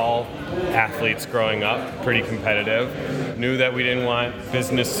were all athletes growing up, pretty competitive. Knew that we didn't want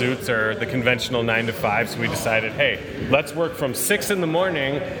business suits or the conventional 9 to 5, so we decided, hey, let's work from 6 in the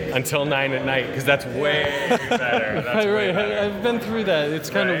morning until 9 at night, because that's way better. That's way Right, better. I've been through that. It's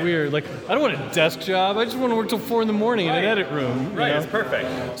kind of Right. weird. Like, I don't want a desk job. I just want to work till 4 in the morning in an edit room. Right, you know? it's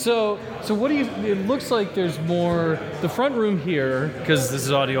perfect. So what do you? It looks like there's more. The front room here, because this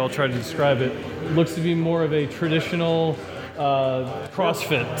is audio, I'll try to describe it. Looks to be more of a traditional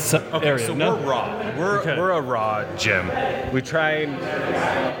CrossFit area. So no? we're raw. We're a raw gym. We tried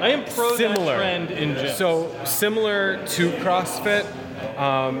I am pro similar that trend in gyms. So similar to CrossFit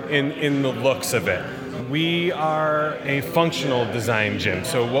in the looks of it. We are a functional design gym.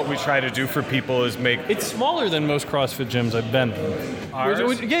 So what we try to do for people is make it's smaller than most CrossFit gyms I've been in.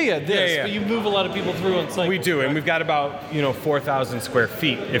 Ours? Yeah, this. Yeah. But you move a lot of people through on cycles. we do, and we've got about 4,000 square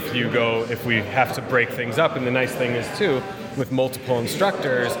feet if we have to break things up. And the nice thing is too, with multiple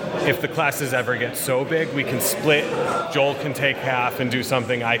instructors, if the classes ever get so big, we can split. Joel can take half and do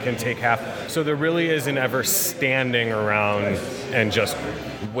something, I can take half. So there really isn't ever standing around and just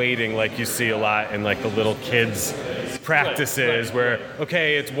waiting like you see a lot in like the little kids practices where,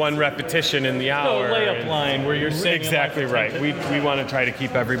 okay, it's 1 repetition in the No, hour. layup line where you're saying Exactly right. We want to try to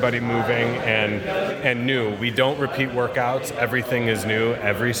keep everybody moving and new. We don't repeat workouts. Everything is new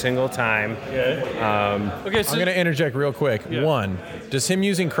every single time. Okay, so I'm going to interject real quick. Yeah. 1, does him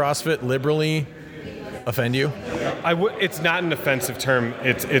using CrossFit liberally offend you? It's not an offensive term.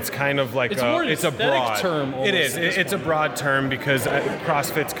 It's kind of like It's more an it's a aesthetic broad term almost It is. at this It's a broad term because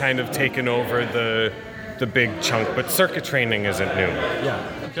CrossFit's kind of taken over the big chunk, but circuit training isn't new.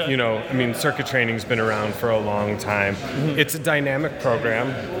 Okay. Circuit training's been around for a long time. It's a dynamic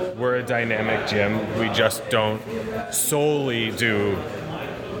program. We're a dynamic gym. We just don't solely do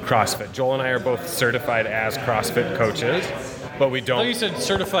CrossFit. Joel and I are both certified as CrossFit coaches, but we I don't. thought you said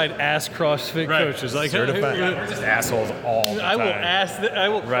certified ass CrossFit coaches. Like certified. We're just assholes all the time. I will ask. I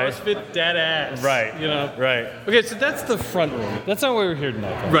will Right. CrossFit that ass. Right. Right. Okay, so that's the front room. That's not why we're here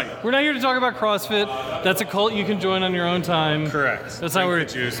tonight. Though. Right. We're not here to talk about CrossFit. That's a cult you can join on your own time. Correct. That's not where. Drink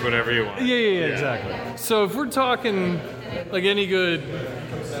the juice, whatever you want. Yeah, exactly. So if we're talking like any good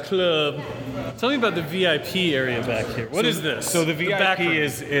club, tell me about the VIP area back here. What is this? So the back VIP room.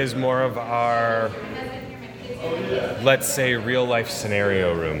 is more of our, let's say, real life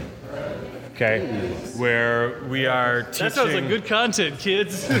scenario room. Okay, where we are teaching. That sounds like good content,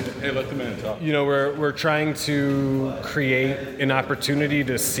 kids. Hey, let the man talk. We're trying to create an opportunity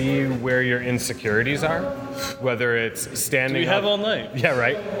to see where your insecurities are, whether it's standing. We have up, all night. Yeah,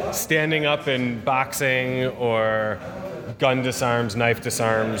 right. Standing up in boxing or gun disarms, knife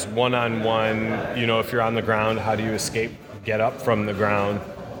disarms, one-on-one. If you're on the ground, how do you escape? Get up from the ground.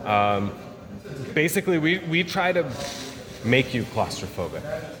 Basically, we try to make you claustrophobic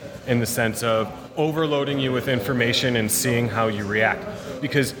in the sense of overloading you with information and seeing how you react.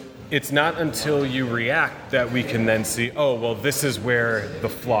 Because it's not until you react that we can then see, oh, well, this is where the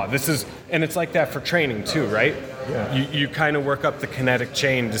flaw. And it's like that for training too, right? Yeah. You kind of work up the kinetic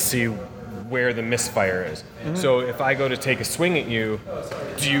chain to see where the misfire is. Mm-hmm. So if I go to take a swing at you,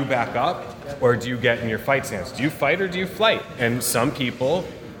 do you back up or do you get in your fight stance? Do you fight or do you flight? And some people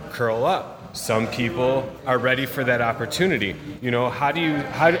curl up. Some people are ready for that opportunity. How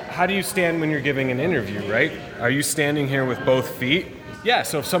do you stand when you're giving an interview, right? Are you standing here with both feet? Yeah,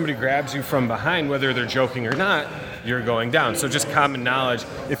 so if somebody grabs you from behind, whether they're joking or not, you're going down. So just common knowledge,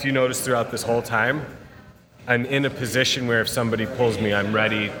 if you notice throughout this whole time, I'm in a position where if somebody pulls me, I'm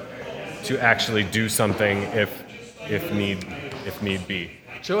ready to actually do something if need be.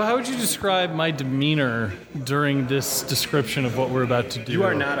 Joe, how would you describe my demeanor during this description of what we're about to do? You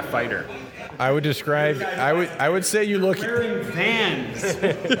are not a fighter. I would say you look wearing Vans.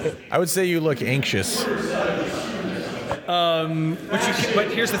 I would say you look anxious.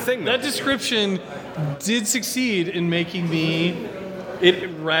 But here's the thing, though. That description did succeed in making me.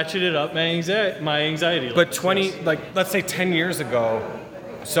 It ratcheted up my anxiety. But let's say 10 years ago,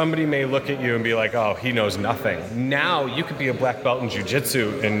 somebody may look at you and be like, "Oh, he knows nothing." Now you could be a black belt in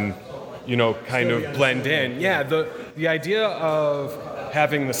jiu-jitsu and, kind of blend in. Yeah, the idea of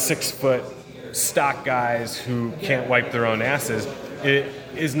having the 6-foot stock guys who can't wipe their own asses, it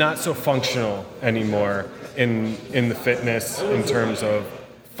is not so functional anymore in the fitness in terms of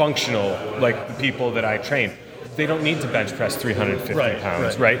functional, like the people that I train. They don't need to bench press 350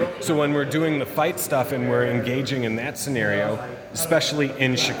 pounds, right? So when we're doing the fight stuff and we're engaging in that scenario, especially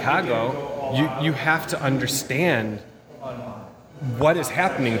in Chicago, you have to understand what is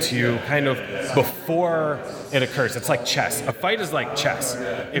happening to you kind of before it occurs. It's like chess. A fight is like chess.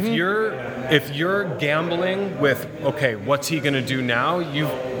 If you're gambling with, okay, what's he going to do now?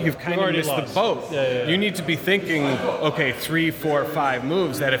 You've kind of missed the boat. Yeah. You need to be thinking, okay, 3, 4, 5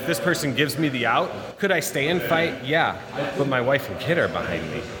 moves that if this person gives me the out, could I stay and fight? Yeah, but my wife and kid are behind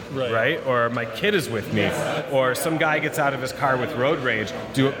me, right? Or my kid is with me, or some guy gets out of his car with road rage.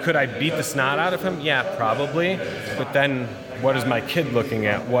 Could I beat the snot out of him? Yeah, probably. But then what is my kid looking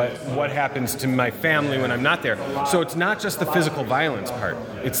at? What happens to my family when I'm not there? So it's not just the physical violence part.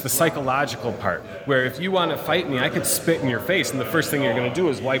 It's the psychological part, where if you want to fight me, I could spit in your face, and the first thing you're going to do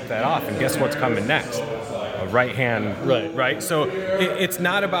is wipe that off, and guess what's coming next? A right hand, right? So it's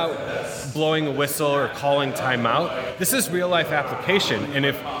not about blowing a whistle or calling timeout. This is real-life application, and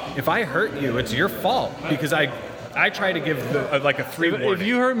if I hurt you, it's your fault, because I try to give like a 3 warning. If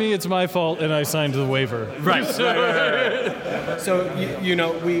you hurt me, it's my fault, and I signed the waiver. Right. So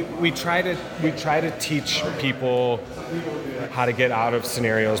we try to teach people how to get out of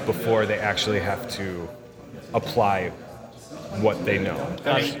scenarios before they actually have to apply what they know.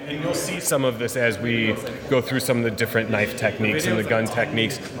 And you'll see some of this as we go through some of the different knife techniques and the gun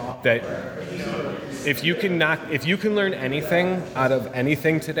techniques. That if you can learn anything out of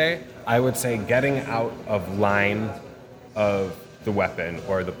anything today, I would say getting out of line of the weapon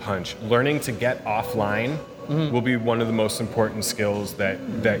or the punch, learning to get offline will be one of the most important skills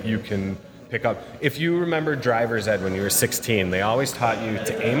that you can pick up. If you remember driver's ed when you were 16, they always taught you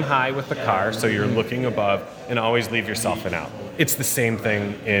to aim high with the car so you're looking above and always leave yourself an out. It's the same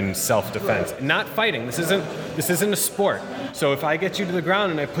thing in self-defense. Not fighting. This isn't a sport. So if I get you to the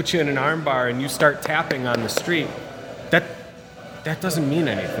ground and I put you in an arm bar and you start tapping on the street, that doesn't mean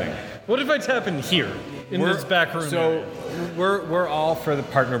anything. What if I tap in here, in this back room? So we're all for the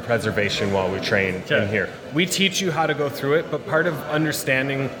partner preservation while we train in here. We teach you how to go through it, but part of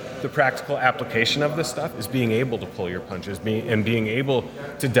understanding the practical application of this stuff is being able to pull your punches and being able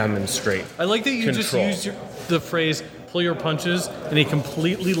to demonstrate I like that you control. just used the phrase pull your punches in a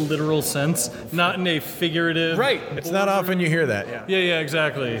completely literal sense, not in a figurative. Right. It's not often you hear that. Yeah,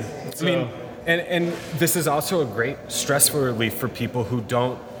 exactly. I mean, and this is also a great stress relief for people who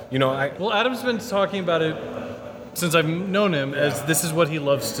don't, Well, Adam's been talking about it since I've known him as this is what he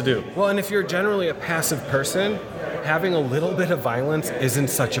loves to do. Well, and if you're generally a passive person, having a little bit of violence isn't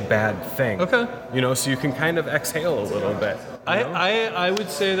such a bad thing. Okay. So you can kind of exhale a little bit. I would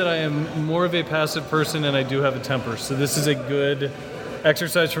say that I am more of a passive person and I do have a temper. So this is a good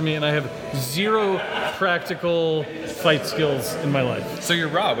exercise for me, and I have zero practical fight skills in my life. So you're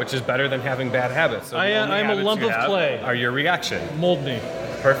raw, which is better than having bad habits. So I'm a lump of clay. Are your reaction. Mold me.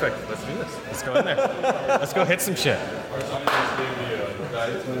 Perfect. Let's do this. Let's go in there. Let's go hit some shit.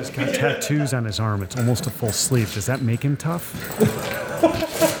 He's got tattoos on his arm. It's almost a full sleeve. Does that make him tough?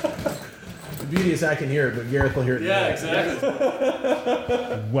 The beauty is I can hear it, but Gareth will hear it. Yeah, exactly.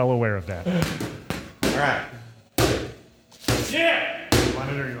 Well aware of that. All right. Yeah!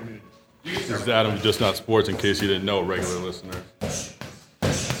 Monitor, you want me to... This is Adam, just not sports, in case you didn't know, regular listener.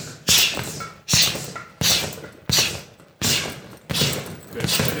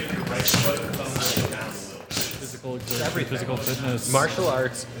 Physical exertion, physical fitness. Martial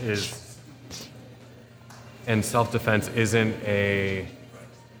arts and self-defense isn't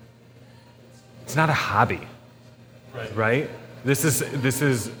it's not a hobby, right? This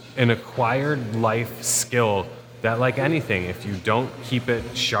is an acquired life skill that, like anything, if you don't keep it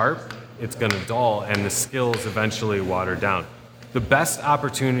sharp, it's going to dull and the skills eventually water down. The best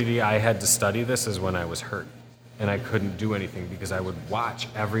opportunity I had to study this is when I was hurt and I couldn't do anything because I would watch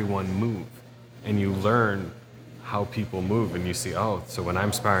everyone move, and you learn how people move, and you see, so when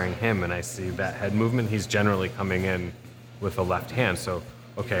I'm sparring him and I see that head movement, he's generally coming in with a left hand. So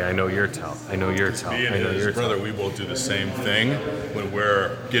Okay, I know your tell. I know your tell. Me I and know your his brother, tell. we both do the same thing. When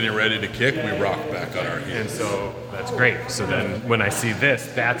we're getting ready to kick, we rock back on our And heels. so that's great. So then when I see this,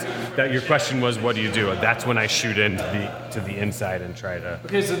 that's that. Your question was, what do you do? That's when I shoot into the inside and try to.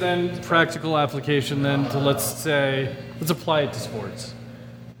 Okay, so then practical application then to let's apply it to sports.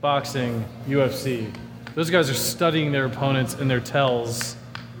 Boxing, UFC. Those guys are studying their opponents and their tells,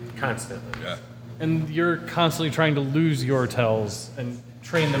 Constantly. Yeah. and you're constantly trying to lose your tells and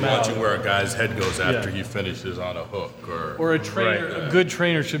train them out. Watching where a guy's head goes after Yeah. he finishes on a hook, Or a trainer, Right. a good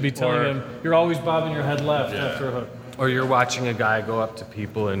trainer should be telling Or- him, you're always bobbing your head left Yeah. after a hook. Or you're watching a guy go up to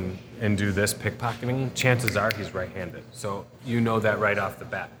people and do this pickpocketing. Chances are he's right-handed. So you know that right off the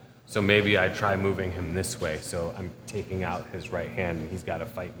bat. So maybe I try moving him this way. So I'm taking out his right hand and he's got to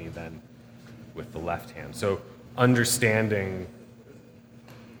fight me then with the left hand. So understanding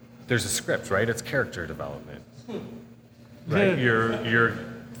there's a script, right? It's character development. Right? You're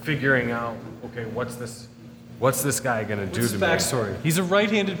figuring out, okay, what's this guy gonna do What's to his me? backstory? He's a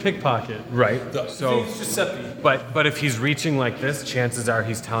right-handed pickpocket. Right. So He's Giuseppe. but if he's reaching like this, chances are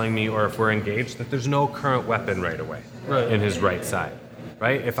he's telling me, or if we're engaged, that there's no current weapon right away Right. in his right side.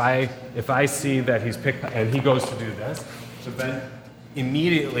 Right? If I see that he's and he goes to do this, so then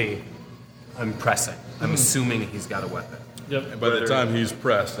immediately I'm pressing. I'm assuming he's got a weapon. Yep. By the time he's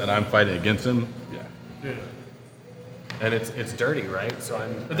pressed and I'm fighting against him, yeah. And it's dirty, right? So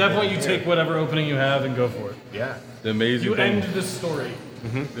I'm At that point, you take whatever opening you have and go for it. yeah. The amazing You thing, end the story.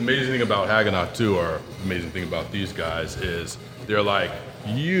 the amazing thing about Haganah too, or the amazing thing about these guys is they're like,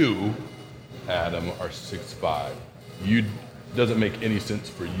 you, Adam, are 6'5". You doesn't make any sense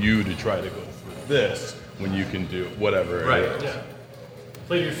for you to try to go for this when you can do whatever Right. it is. Yeah.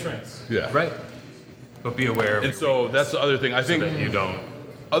 Play your strengths. Yeah. Right. But be aware of And so that's the other thing. I think that you don't.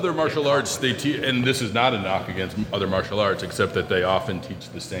 other martial arts, they teach, and this is not a knock against other martial arts, except that they often teach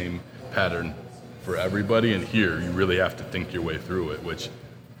the same pattern for everybody. And here, you really have to think your way through it, which,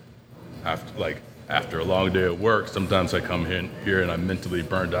 after a long day at work, sometimes I come here and I'm mentally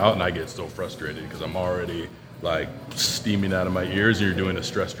burned out, and I get so frustrated because I'm already like steaming out of my ears, and you're doing a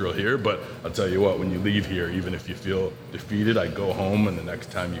stress drill here. But I'll tell you what, when you leave here, even if you feel defeated, I go home, and the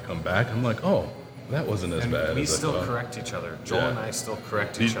next time you come back, I'm like, oh, that wasn't as bad We as I still thought. correct each other. Joel Yeah. and I still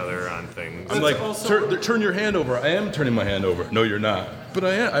correct each other on things. I'm like, turn your hand over. I am turning my hand over. No, you're not. But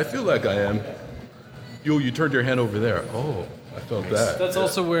I am. I feel like I am. You turned your hand over there. Oh, I felt that. That's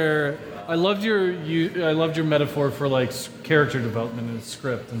also where I loved your metaphor for like character development and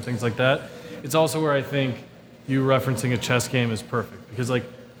script and things like that. It's also where I think you referencing a chess game is perfect, because like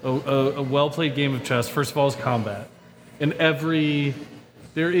a well-played game of chess, first of all, is combat, and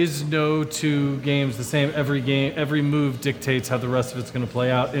there is no two games the same. Every move dictates how the rest of it's going to play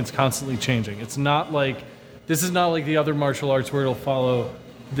out, and it's constantly changing. This is not like the other martial arts where it'll follow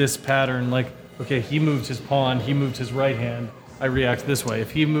this pattern. Like, okay, he moved his pawn, he moved his right hand, I react this way.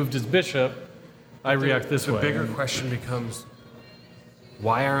 If he moved his bishop, I react this way. The bigger question becomes,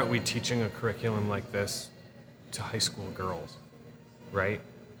 why aren't we teaching a curriculum like this to high school girls, right?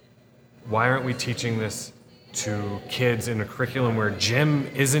 Why aren't we teaching this to kids in a curriculum where gym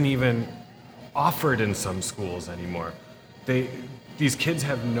isn't even offered in some schools anymore? These kids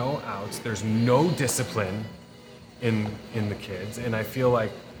have no outs. There's no discipline in the kids, and I feel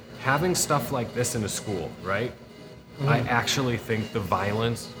like having stuff like this in a school, right? I actually think the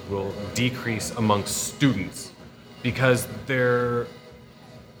violence will decrease amongst students because they're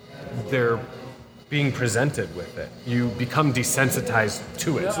being presented with it. You become desensitized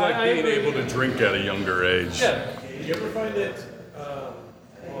to it. It's like being able to drink at a younger age. Yeah. You ever find it?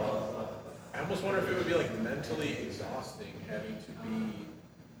 I almost wonder if it would be like mentally exhausting having to be.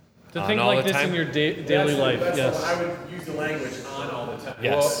 To think all like the this time? in your daily life, That's yes. I would use the language on all the time.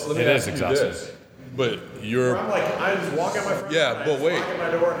 Yes, Well, let me it ask is you exhausting. this. But you're. I'm like, I just walk out my front Yeah, door, but I just wait. walk in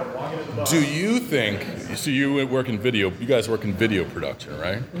my door and I'm walking to the bus. Do you think? So you work in video. You guys work in video production,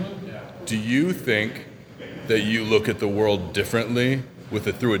 right? Yeah. Do you think that you look at the world differently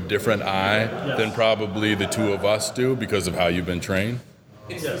through a different eye than probably the two of us do because of how you've been trained?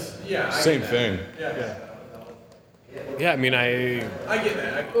 Yeah. Same thing. Yeah, I mean, I I get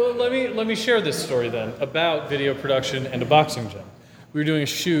that. Well, let me share this story then about video production and a boxing gym. We were doing a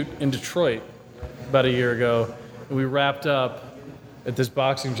shoot in Detroit about a year ago, and we wrapped up at this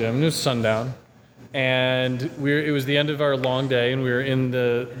boxing gym. And it was sundown, and it was the end of our long day, and we were in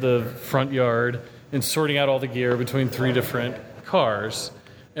the front yard and sorting out all the gear between 3 different cars.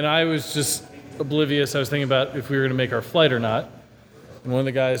 And I was just oblivious. I was thinking about if we were going to make our flight or not. And one of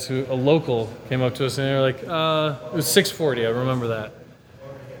the guys, a local, came up to us and they were like, it was 6:40, I remember that.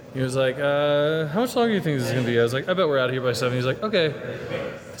 He was like, how much longer do you think this is going to be? I was like, I bet we're out of here by 7. He's like, okay.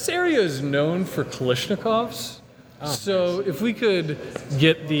 This area is known for Kalashnikovs. So if we could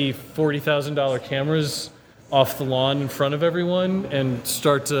get the $40,000 cameras off the lawn in front of everyone and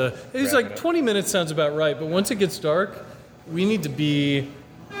start to... He's like, 20 minutes sounds about right, but once it gets dark, we need to be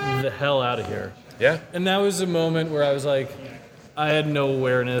the hell out of here. Yeah. And that was a moment where I was like, I had no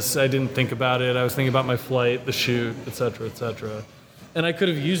awareness. I didn't think about it. I was thinking about my flight, the shoot, et cetera, et cetera. And I could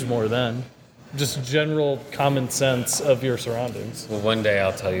have used more then. Just general common sense of your surroundings. Well, one day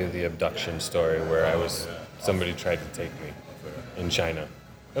I'll tell you the abduction story where somebody tried to take me in China.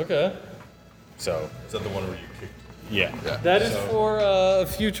 Okay. So. Is that the one where you kicked? Yeah. That is for a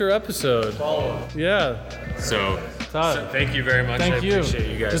future episode. Yeah. So Todd, thank you very much. Thank I you.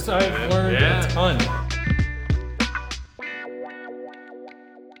 appreciate you guys. I've learned a ton.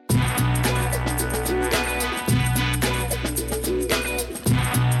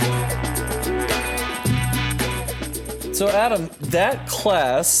 So, Adam, that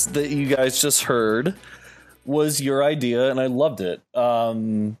class that you guys just heard was your idea, and I loved it.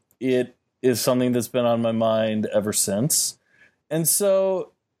 It is something that's been on my mind ever since. And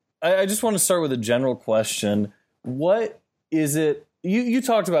so I just want to start with a general question. What is it? You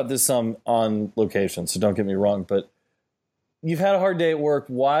talked about this some on location, so don't get me wrong, but you've had a hard day at work.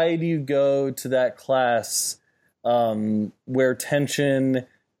 Why do you go to that class where tension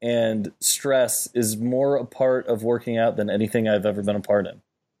and stress is more a part of working out than anything I've ever been a part in?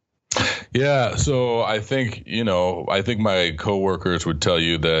 Yeah, so I think my coworkers would tell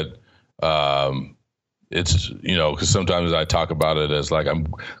you that it's, because sometimes I talk about it as like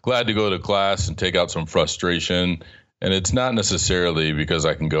I'm glad to go to class and take out some frustration, and it's not necessarily because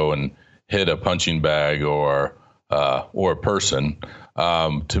I can go and hit a punching bag or a person.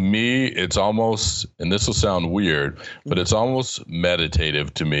 To me, it's almost, and this will sound weird, but it's almost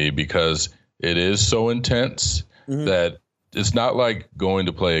meditative to me because it is so intense that it's not like going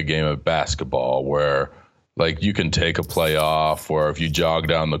to play a game of basketball where like you can take a play off, or if you jog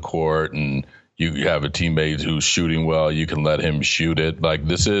down the court and you have a teammate who's shooting well, you can let him shoot it. Like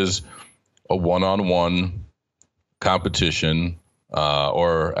this is a one-on-one competition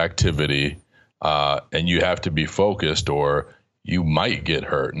or activity, and you have to be focused or you might get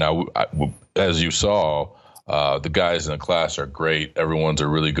hurt. Now, as you saw, the guys in the class are great. Everyone's a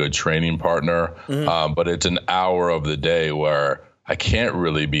really good training partner, but it's an hour of the day where I can't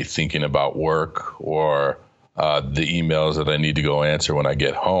really be thinking about work or the emails that I need to go answer when I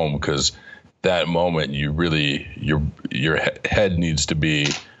get home, because that moment you really your head needs to be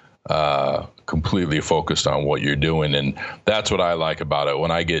completely focused on what you're doing, and that's what I like about it.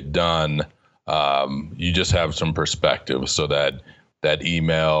 When I get done, you just have some perspective, so that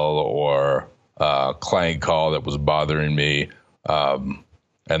email or client call that was bothering me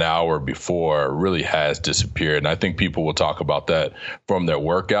an hour before really has disappeared. And I think people will talk about that from their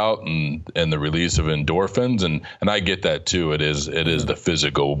workout and the release of endorphins. And I get that too. It is the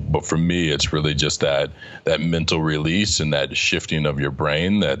physical, but for me, it's really just that mental release and that shifting of your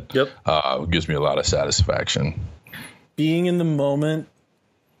brain that gives me a lot of satisfaction. Being in the moment,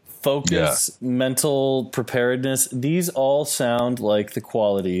 focus, mental preparedness, these all sound like the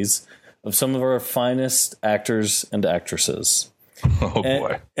qualities of some of our finest actors and actresses. Oh,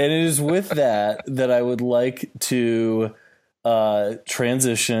 boy. And it is with that I would like to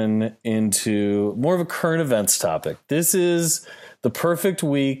transition into more of a current events topic. This is the perfect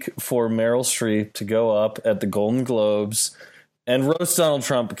week for Meryl Streep to go up at the Golden Globes and roast Donald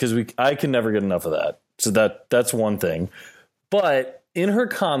Trump, because I can never get enough of that. So that's one thing. But in her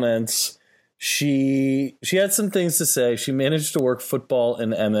comments, she had some things to say. She managed to work football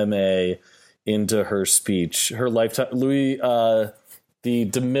and MMA into her speech, her lifetime, the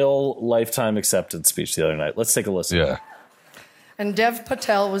DeMille lifetime acceptance speech the other night. Let's take a listen. Yeah. And Dev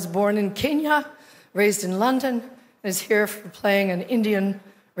Patel was born in Kenya, raised in London, and is here for playing an Indian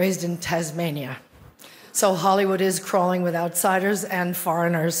raised in Tasmania. So Hollywood is crawling with outsiders and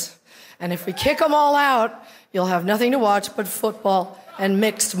foreigners. And if we kick them all out, you'll have nothing to watch but football and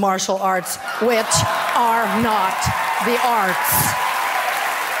mixed martial arts, which are not the arts.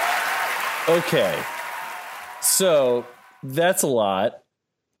 Okay. So that's a lot.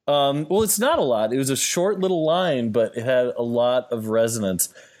 Well, it's not a lot. It was a short little line, but it had a lot of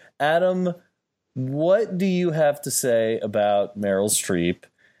resonance. Adam, what do you have to say about Meryl Streep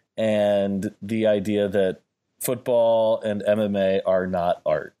and the idea that football and MMA are not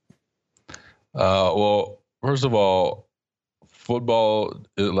art? Well, first of all, football,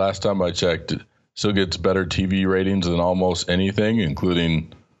 last time I checked, still gets better TV ratings than almost anything,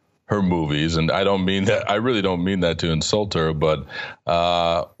 including her movies, and I don't mean that. I really don't mean that to insult her, but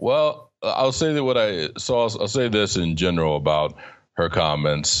well, I'll say that I'll say this in general about her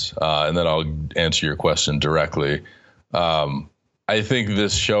comments, and then I'll answer your question directly. I think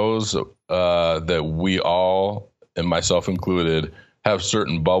this shows that we all, and myself included, have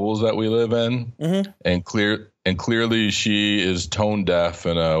certain bubbles that we live in, and clearly she is tone deaf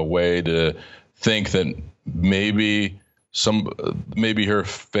in a way to think that maybe her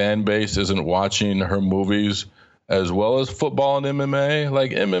fan base isn't watching her movies as well as football and MMA.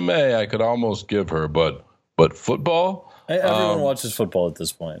 Like MMA, I could almost give her, but football. Everyone watches football at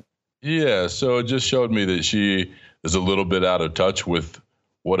this point. Yeah, so it just showed me that she is a little bit out of touch with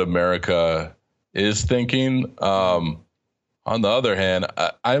what America is thinking. On the other hand,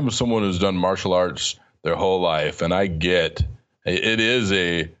 I'm someone who's done martial arts their whole life, and I get it is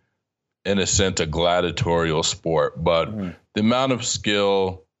in a sense, a gladiatorial sport, but the amount of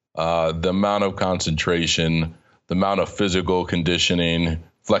skill, the amount of concentration, the amount of physical conditioning,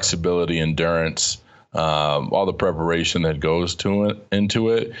 flexibility, endurance, all the preparation that goes into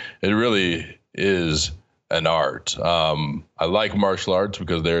it, it really is an art. I like martial arts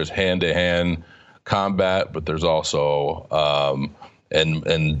because there's hand-to-hand combat, but there's also,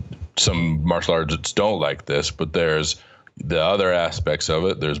 and some martial arts don't like this, but there's the other aspects of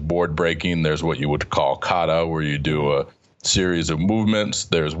it. There's board breaking. There's what you would call kata, where you do a series of movements.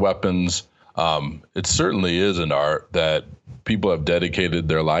 There's weapons. It certainly is an art that people have dedicated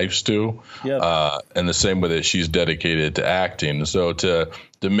their lives to, and the same way that she's dedicated to acting. So to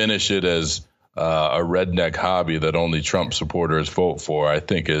diminish it as a redneck hobby that only Trump supporters vote for, I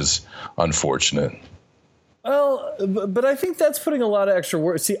think is unfortunate. Well, but I think that's putting a lot of extra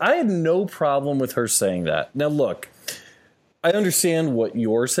work. See, I had no problem with her saying that. Now, look, I understand what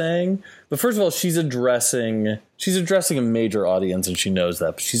you're saying, but first of all, she's addressing a major audience, and she knows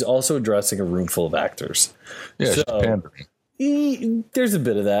that. But she's also addressing a room full of actors. Yeah, she's pandering. There's a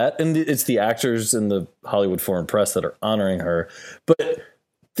bit of that, and it's the actors and the Hollywood foreign press that are honoring her. But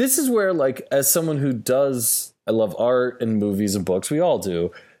this is where, like, as someone who does, I love art and movies and books, we all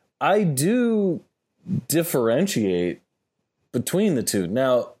do. I do differentiate between the two.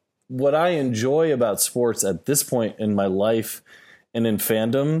 Now, what I enjoy about sports at this point in my life and in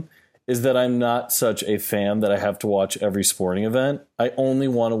fandom is that I'm not such a fan that I have to watch every sporting event. I only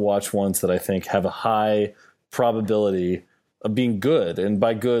want to watch ones that I think have a high probability of being good. And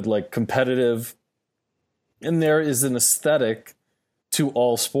by good, like competitive. And there is an aesthetic to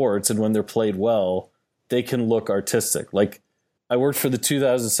all sports. And when they're played well, they can look artistic. Like I worked for the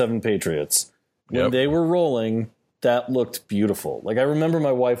 2007 Patriots. When they were rolling, that looked beautiful. Like I remember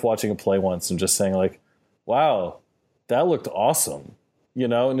my wife watching a play once and just saying like, wow, that looked awesome. You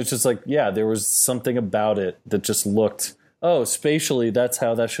know, and it's just like, yeah, there was something about it that just looked, oh, spatially, that's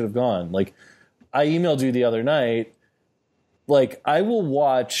how that should have gone. Like I emailed you the other night, like I will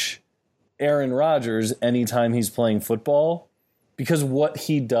watch Aaron Rodgers anytime he's playing football because what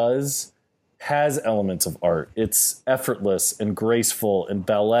he does has elements of art. It's effortless and graceful and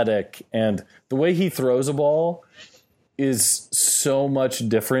balletic, and the way he throws a ball is so much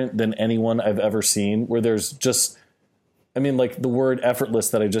different than anyone I've ever seen, where there's just, I mean, like the word effortless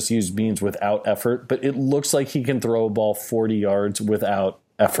that I just used means without effort, but it looks like he can throw a ball 40 yards without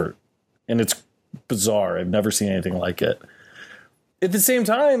effort. And it's bizarre. I've never seen anything like it. At the same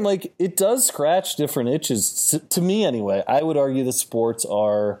time, like it does scratch different itches. To me anyway, I would argue the sports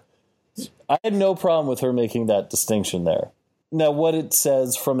are, I had no problem with her making that distinction there. Now, what it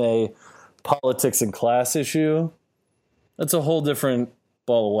says from a politics and class issue, that's a whole different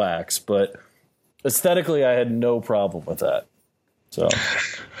ball of wax, but aesthetically, I had no problem with that. So,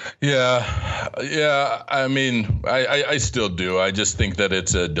 yeah. I mean, I still do. I just think that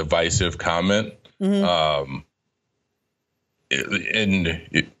it's a divisive comment. Mm-hmm.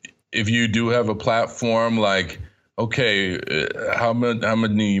 And if you do have a platform, like, okay, how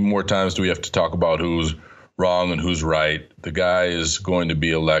many more times do we have to talk about who's wrong and who's right? The guy is going to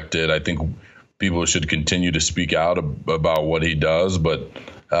be elected. I think people should continue to speak out about what he does, but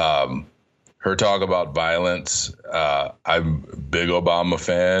her talk about violence, I'm a big Obama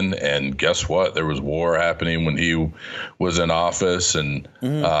fan, and guess what? There was war happening when he was in office, and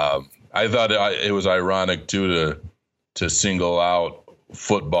I thought it was ironic too to single out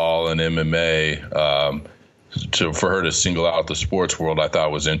football and MMA. For her to single out the sports world, I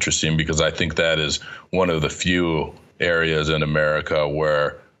thought was interesting, because I think that is one of the few areas in America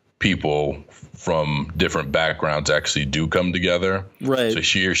where people from different backgrounds actually do come together. Right. So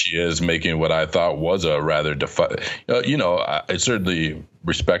she is making what I thought was a rather I certainly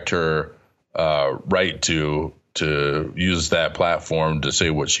respect her right to to use that platform to say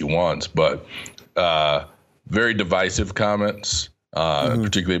what she wants, but very divisive comments,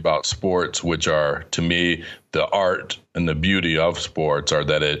 particularly about sports, which are, to me, the art and the beauty of sports are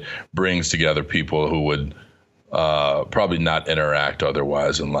that it brings together people who would probably not interact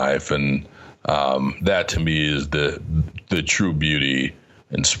otherwise in life. And that, to me, is the true beauty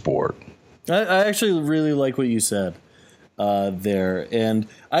in sport. I actually really like what you said there. And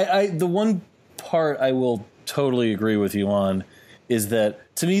I the one part I will totally agree with you on is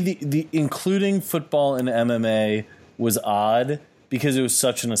that, to me, the including football and MMA was odd because it was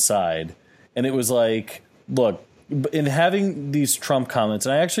such an aside. And it was like, look, in having these Trump comments,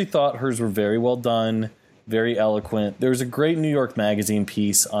 and I actually thought hers were very well done, very eloquent. There was a great New York Magazine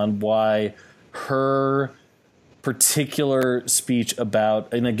piece on why her particular speech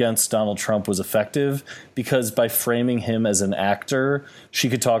about and against Donald Trump was effective, because by framing him as an actor, she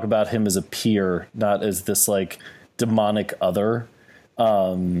could talk about him as a peer, not as this like demonic other,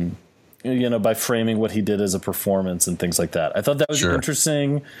 by framing what he did as a performance and things like that. I thought that was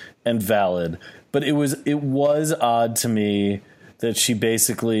interesting and valid, but it was odd to me that she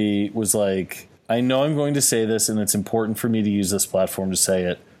basically was like, I know I'm going to say this and it's important for me to use this platform to say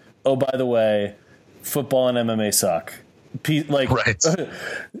it. Oh, by the way, football and MMA suck. Right.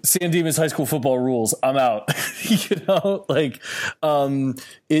 San Dimas high school football rules. I'm out.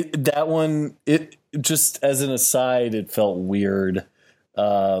 It just as an aside, it felt weird.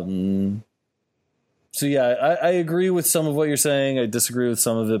 So yeah, I agree with some of what you're saying. I disagree with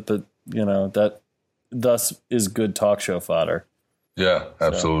some of it, but that thus is good talk show fodder. Yeah,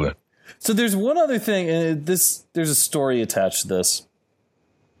 absolutely. So there's one other thing, and there's a story attached to this.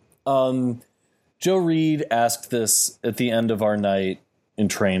 Joe Reed asked this at the end of our night in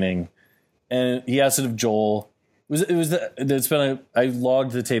training, and he asked it of Joel. I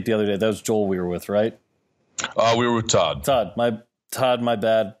logged the tape the other day. That was Joel we were with, right? We were with Todd. Todd, my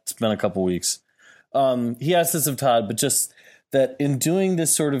bad. It's been a couple weeks. He asked this of Todd, but just that in doing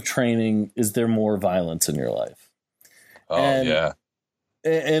this sort of training, is there more violence in your life? Yeah.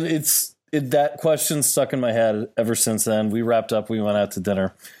 And that question stuck in my head ever since then. We wrapped up. We went out to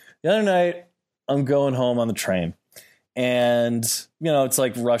dinner. The other night, I'm going home on the train. And, it's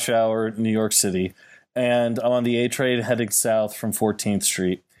like rush hour, New York City. And I'm on the A train heading south from 14th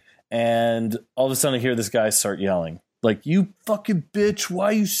Street. And all of a sudden I hear this guy start yelling. Like, you fucking bitch, why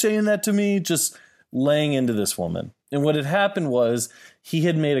are you saying that to me? Just laying into this woman. And what had happened was he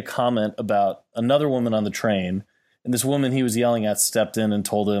had made a comment about another woman on the train. And this woman he was yelling at stepped in and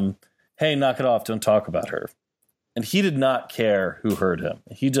told him, hey, knock it off. Don't talk about her. And he did not care who heard him.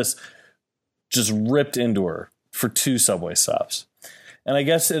 He just ripped into her for 2 subway stops. And I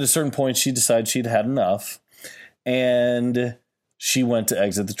guess at a certain point, she decided she'd had enough. And she went to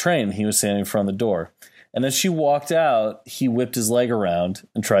exit the train. He was standing in front of the door. And as she walked out, he whipped his leg around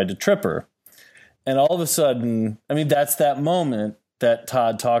and tried to trip her. And all of a sudden, that's that moment that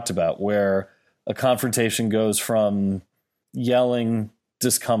Todd talked about where a confrontation goes from yelling,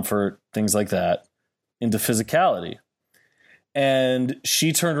 discomfort, things like that, into physicality. And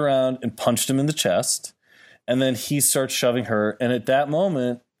she turned around and punched him in the chest. And then he starts shoving her. And at that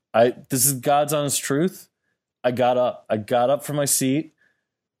moment, this is God's honest truth. I got up. I got up from my seat.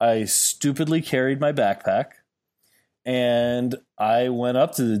 I stupidly carried my backpack. And I went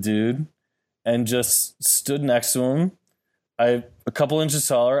up to the dude and just stood next to him. A couple inches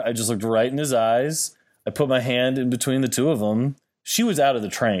taller. I just looked right in his eyes. I put my hand in between the two of them. She was out of the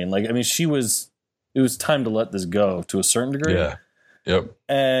train. It was time to let this go to a certain degree. Yeah. Yep.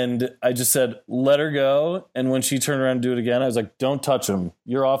 And I just said, let her go. And when she turned around to do it again, I was like, don't touch him.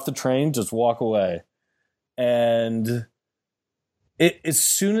 You're off the train. Just walk away. And as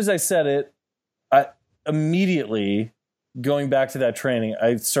soon as I said it, I immediately, going back to that training,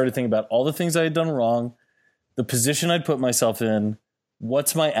 I started thinking about all the things I had done wrong, the position I'd put myself in.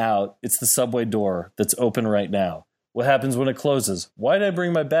 What's my out? It's the subway door that's open right now. What happens when it closes? Why did I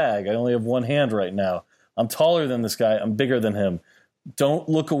bring my bag? I only have one hand right now. I'm taller than this guy. I'm bigger than him. Don't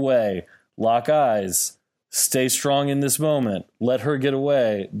look away. Lock eyes. Stay strong in this moment. Let her get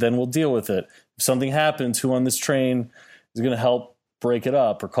away. Then we'll deal with it. If something happens, who on this train is going to help break it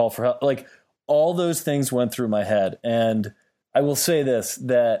up or call for help? Like, all those things went through my head. And I will say this,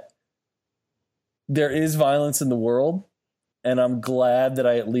 that there is violence in the world. And I'm glad that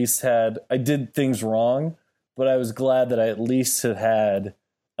I did things wrong, but I was glad that I at least had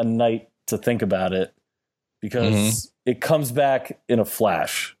a night to think about it, because it comes back in a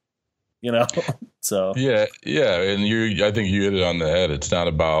flash, So yeah, and I think you hit it on the head. It's not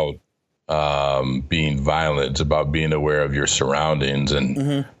about being violent; it's about being aware of your surroundings.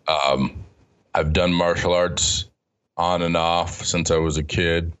 And I've done martial arts on and off since I was a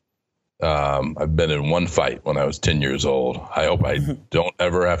kid. I've been in one fight when I was 10 years old. I hope I don't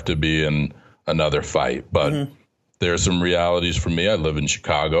ever have to be in another fight, but there are some realities for me. I live in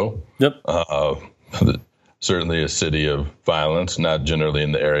Chicago. Yep. Certainly a city of violence, not generally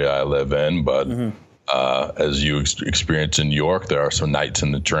in the area I live in, but as you experience in New York, there are some nights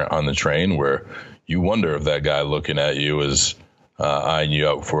on the train where you wonder if that guy looking at you is eyeing you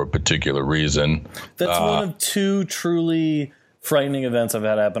up for a particular reason. That's one of two truly frightening events I've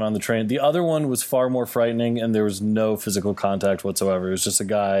had happen on the train. The other one was far more frightening, and there was no physical contact whatsoever. It was just a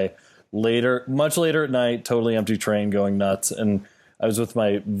guy much later at night, totally empty train, going nuts. And I was with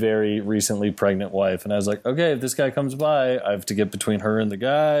my very recently pregnant wife, and I was like, okay, if this guy comes by, I have to get between her and the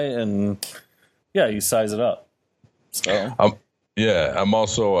guy, and yeah, you size it up. So I'm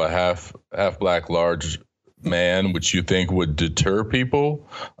also a half black, large man, which you think would deter people.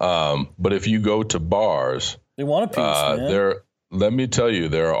 But if you go to bars, they want a piece, man. Let me tell you,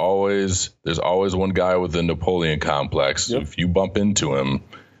 there's always one guy with a Napoleon complex. Yep. If you bump into him,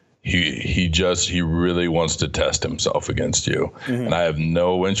 he really wants to test himself against you. And I have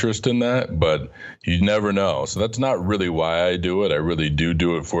no interest in that, but you never know. So that's not really why I do it. I really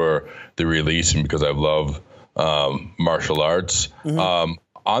do it for the release and because I love martial arts.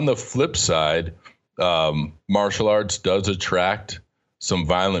 On the flip side, martial arts does attract some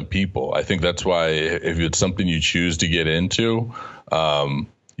violent people. I think that's why if it's something you choose to get into,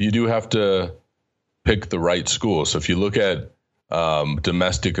 you do have to pick the right school. So if you look at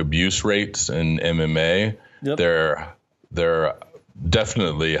domestic abuse rates in MMA, they're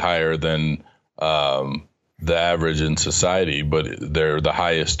definitely higher than the average in society, but they're the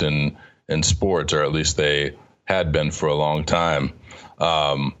highest in sports, or at least they had been for a long time.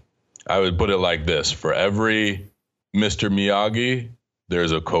 I would put it like this: for every Mr. Miyagi,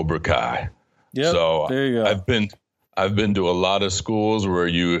 there's a Cobra Kai. Yep, so there you go. I've been to a lot of schools where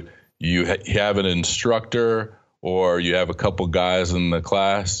you have an instructor, or you have a couple guys in the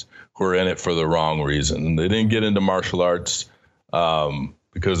class who are in it for the wrong reason. They didn't get into martial arts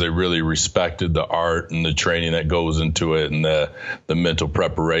because they really respected the art and the training that goes into it and the mental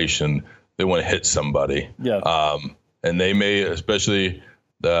preparation. They want to hit somebody. Yeah. And they may, especially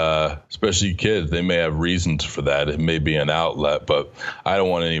kids, they may have reasons for that. It may be an outlet, but I don't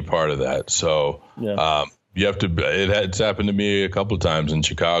want any part of that. So you have to. It's happened to me a couple of times in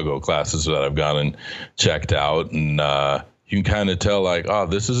Chicago, classes that I've gone and checked out, and you can kind of tell, like, oh,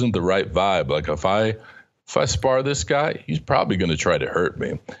 this isn't the right vibe. Like if I spar this guy, he's probably going to try to hurt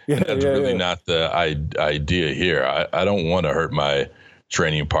me. That's really not the idea here. I don't want to hurt my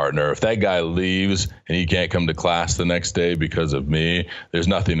training partner. If that guy leaves and he can't come to class the next day because of me, there's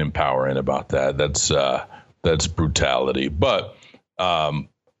nothing empowering about that. That's brutality. But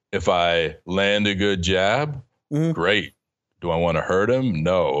if I land a good jab, great. Do I want to hurt him?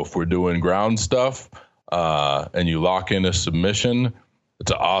 No. If we're doing ground stuff and you lock in a submission,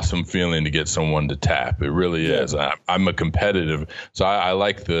 it's an awesome feeling to get someone to tap. It really is. I'm a competitive, so I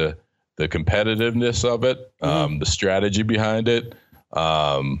like the competitiveness of it, the strategy behind it.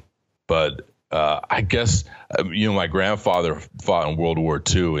 But I guess, my grandfather fought in World War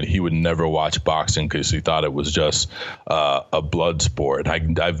II, and he would never watch boxing because he thought it was just a blood sport.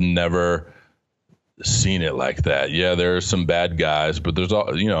 I've never seen it like that. Yeah, there are some bad guys, but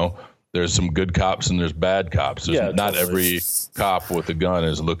there's some good cops and there's bad cops. Not every cop with a gun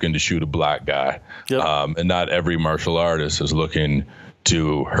is looking to shoot a black guy. Yep. And not every martial artist is looking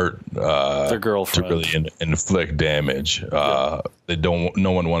to hurt their girlfriend, to really inflict damage. No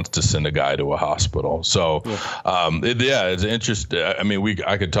one wants to send a guy to a hospital. So it's interesting. I mean,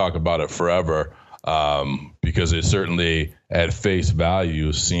 I could talk about it forever because it certainly at face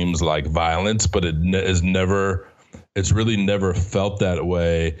value seems like violence, but it's really never felt that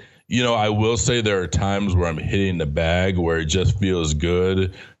way. I will say there are times where I'm hitting the bag where it just feels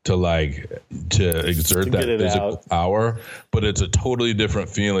good to exert that physical power, but it's a totally different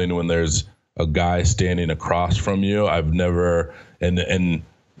feeling when there's a guy standing across from you. I've never, and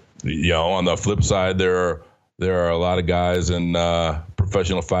on the flip side, there are a lot of guys in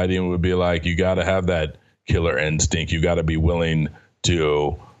professional fighting would be like, you got to have that killer instinct. You got to be willing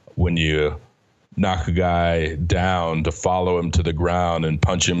to, when you knock a guy down, to follow him to the ground and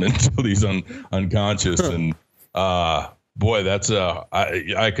punch him until he's unconscious. And boy,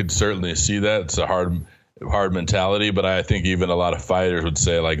 I could certainly see that. It's a hard mentality, but I think even a lot of fighters would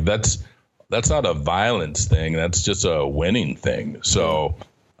say, like, that's not a violence thing. That's just a winning thing. So,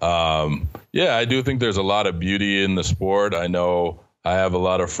 I do think there's a lot of beauty in the sport. I know I have a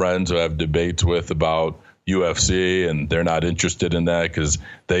lot of friends who I have debates with about UFC, and they're not interested in that because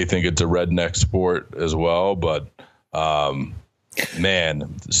they think it's a redneck sport as well. But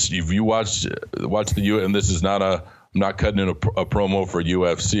man, if you watch the and this is not I'm not cutting in a promo for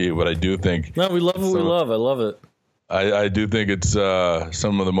UFC, but I do think we love what we love. I love it. I do think it's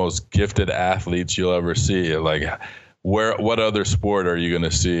some of the most gifted athletes you'll ever see. Like, what other sport are you going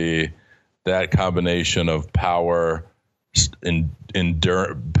to see that combination of power,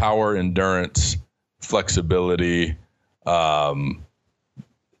 endurance, flexibility, like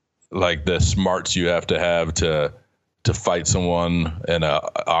the smarts you have to fight someone in a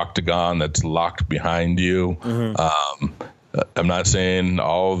octagon that's locked behind you. Mm-hmm. I'm not saying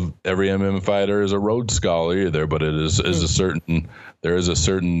every MMA fighter is a Rhodes Scholar either, but there is a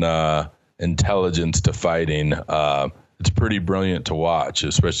certain intelligence to fighting. It's pretty brilliant to watch,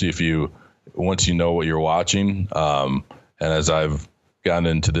 especially once you know what you're watching. And as I've gotten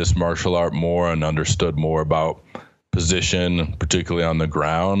into this martial art more and understood more about position, particularly on the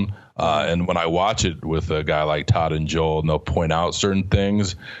ground, and when I watch it with a guy like Todd and Joel, and they'll point out certain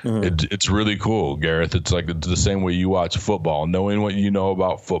things, it's really cool, Gareth. It's the same way you watch football, knowing what you know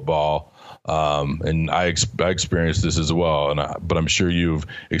about football. And I experienced this as well, but I'm sure you've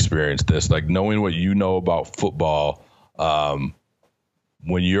experienced this, like knowing what you know about football.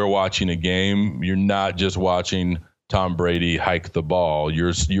 When you're watching a game, you're not just watching Tom Brady hike the ball.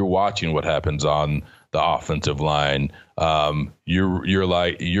 You're watching what happens on the offensive line.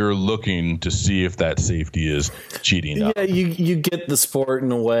 You're looking to see if that safety is cheating. Yeah, you get the sport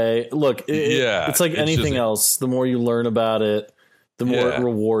in a way. Look, it's like anything else. The more you learn about it, the more it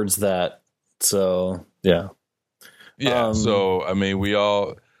rewards that. So yeah. So I mean, we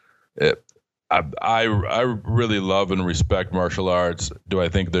all. I really love and respect martial arts. Do I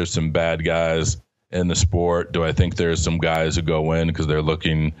think there's some bad guys in the sport? Do I think there's some guys who go in because they're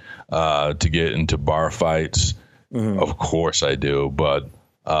looking to get into bar fights? Mm-hmm. Of course I do, but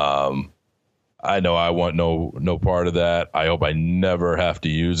I know I want no part of that. I hope I never have to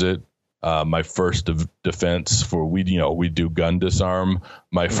use it. My first defense we do gun disarm.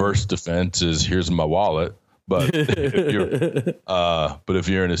 My first defense is here's my wallet. But if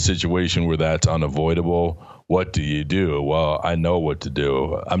you're in a situation where that's unavoidable, what do you do? Well, I know what to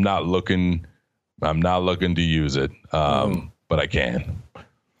do. I'm not looking to use it, but I can.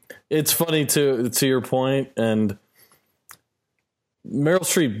 It's funny to your point, and Meryl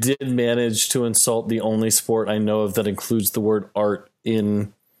Streep did manage to insult the only sport I know of that includes the word art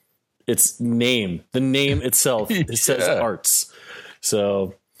in its name. The name itself it says arts.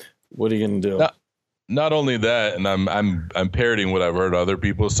 So what are you going to do? Not only that, and I'm parroting what I've heard other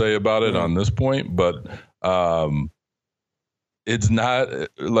people say about it on this point, but it's not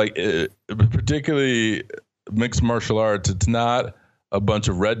like particularly mixed martial arts. It's not a bunch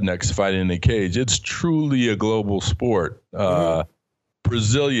of rednecks fighting in a cage. It's truly a global sport.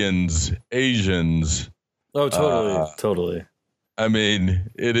 Brazilians, Asians. Oh, totally. I mean,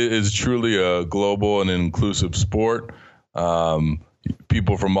 it is truly a global and inclusive sport.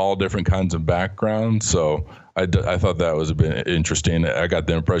 People from all different kinds of backgrounds. So I thought that was a bit interesting. I got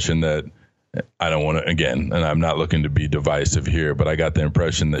the impression that I don't want to, again, and I'm not looking to be divisive here, but I got the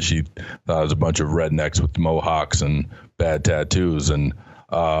impression that she thought it was a bunch of rednecks with mohawks and bad tattoos. And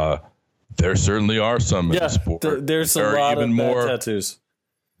there certainly are some in the sport. There's a lot of bad tattoos.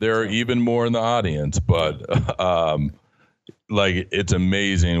 There are even more in the audience, but like, it's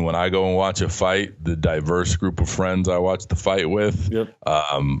amazing when I go and watch a fight, the diverse group of friends I watch the fight with. Yep.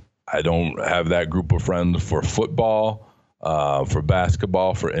 I don't have that group of friends for football, for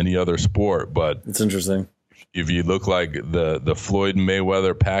basketball, for any other sport. But it's interesting. If you look like the Floyd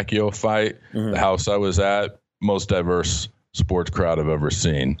Mayweather Pacquiao fight, the house I was at, most diverse sports crowd I've ever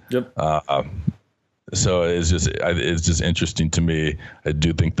seen. Yep. So it's just interesting to me. I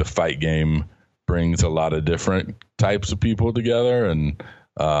do think the fight game brings a lot of different types of people together, and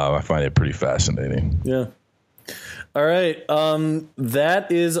I find it pretty fascinating. Yeah. All right.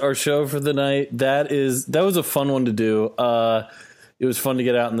 That is our show for the night. That was a fun one to do. It was fun to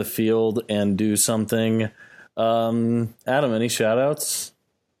get out in the field and do something. Adam, any shout outs?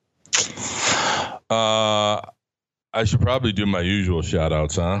 I should probably do my usual shout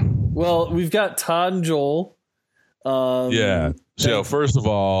outs, huh? Well, we've got Todd and Joel. Yeah. So first of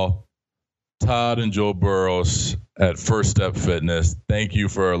all, Todd and Joel Burrows at First Step Fitness, thank you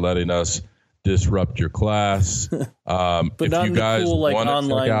for letting us disrupt your class. If you guys want to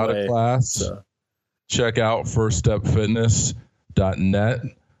check out a class, check out firststepfitness.net,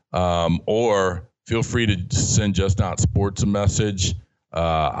 or feel free to send Just Not Sports a message.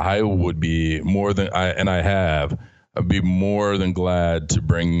 I would be I'd be more than glad to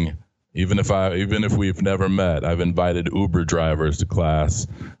bring Even if we've never met, I've invited Uber drivers to class.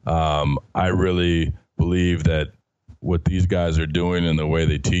 I really believe that what these guys are doing and the way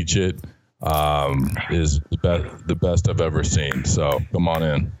they teach it is the best I've ever seen. So come on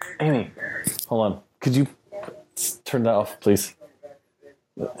in. Amy, hold on. Could you turn that off, please?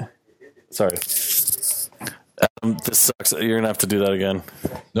 Sorry. This sucks. You're going to have to do that again.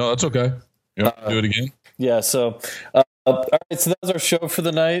 No, that's okay. You want to do it again? Yeah, so all right, so that was our show for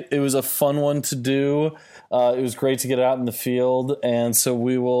the night. It was a fun one to do. It was great to get out in the field, and so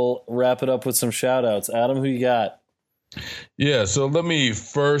we will wrap it up with some shout-outs. Adam, who you got? Yeah, so let me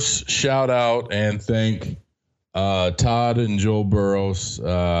first shout out and thank Todd and Joel Burrows,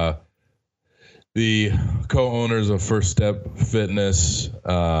 the co-owners of First Step Fitness,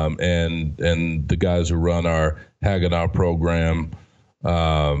 and the guys who run our Haggadah program.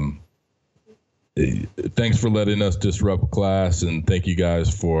 Thanks for letting us disrupt class, and thank you guys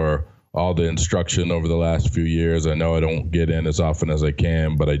for all the instruction over the last few years. I know I don't get in as often as I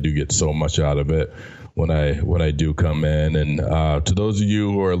can, but I do get so much out of it when I do come in. And to those of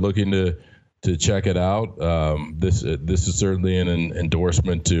you who are looking to check it out, this is certainly an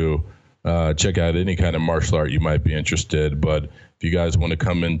endorsement to check out any kind of martial art you might be interested. But if you guys want to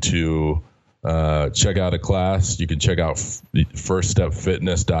come into check out a class, you can check out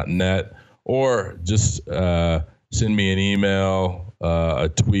firststepfitness.net. Or just send me an email, a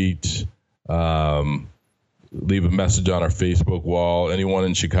tweet, leave a message on our Facebook wall. Anyone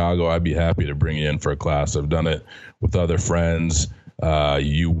in Chicago, I'd be happy to bring you in for a class. I've done it with other friends.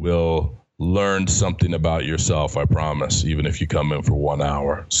 You will learn something about yourself, I promise, even if you come in for 1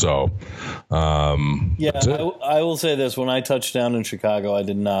 hour. So, yeah, I will say this. When I touched down in Chicago, I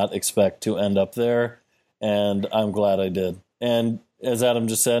did not expect to end up there, and I'm glad I did. And as Adam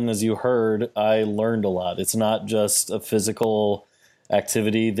just said, and as you heard, I learned a lot. It's not just a physical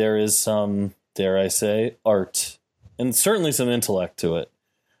activity. There is some, dare I say, art and certainly some intellect to it.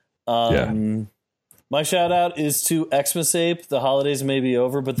 My shout out is to Xmas Ape. The holidays may be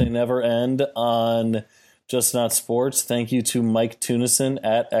over, but they never end on Just Not Sports. Thank you to Mike Tunison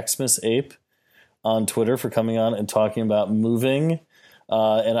at Xmas Ape on Twitter for coming on and talking about moving.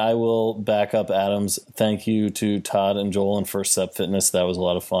 And I will back up Adam's thank you to Todd and Joel and First Step Fitness. That was a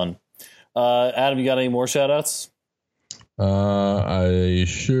lot of fun. Adam, you got any more shout outs? I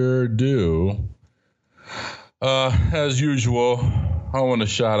sure do. As usual, I want to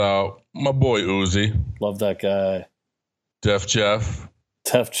shout out my boy Uzi. Love that guy. Def Jeff.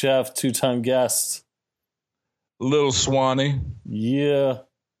 Def Jeff, 2-time guest. Little Swanee. Yeah.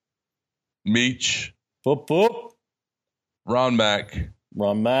 Meech. Boop, boop. Ron Mack.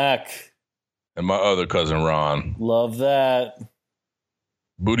 Ron Mack. And my other cousin, Ron. Love that.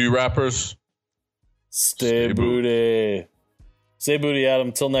 Booty rappers. Stay booty. Stay booty,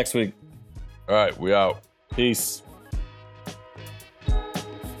 Adam. Till next week. All right, we out. Peace.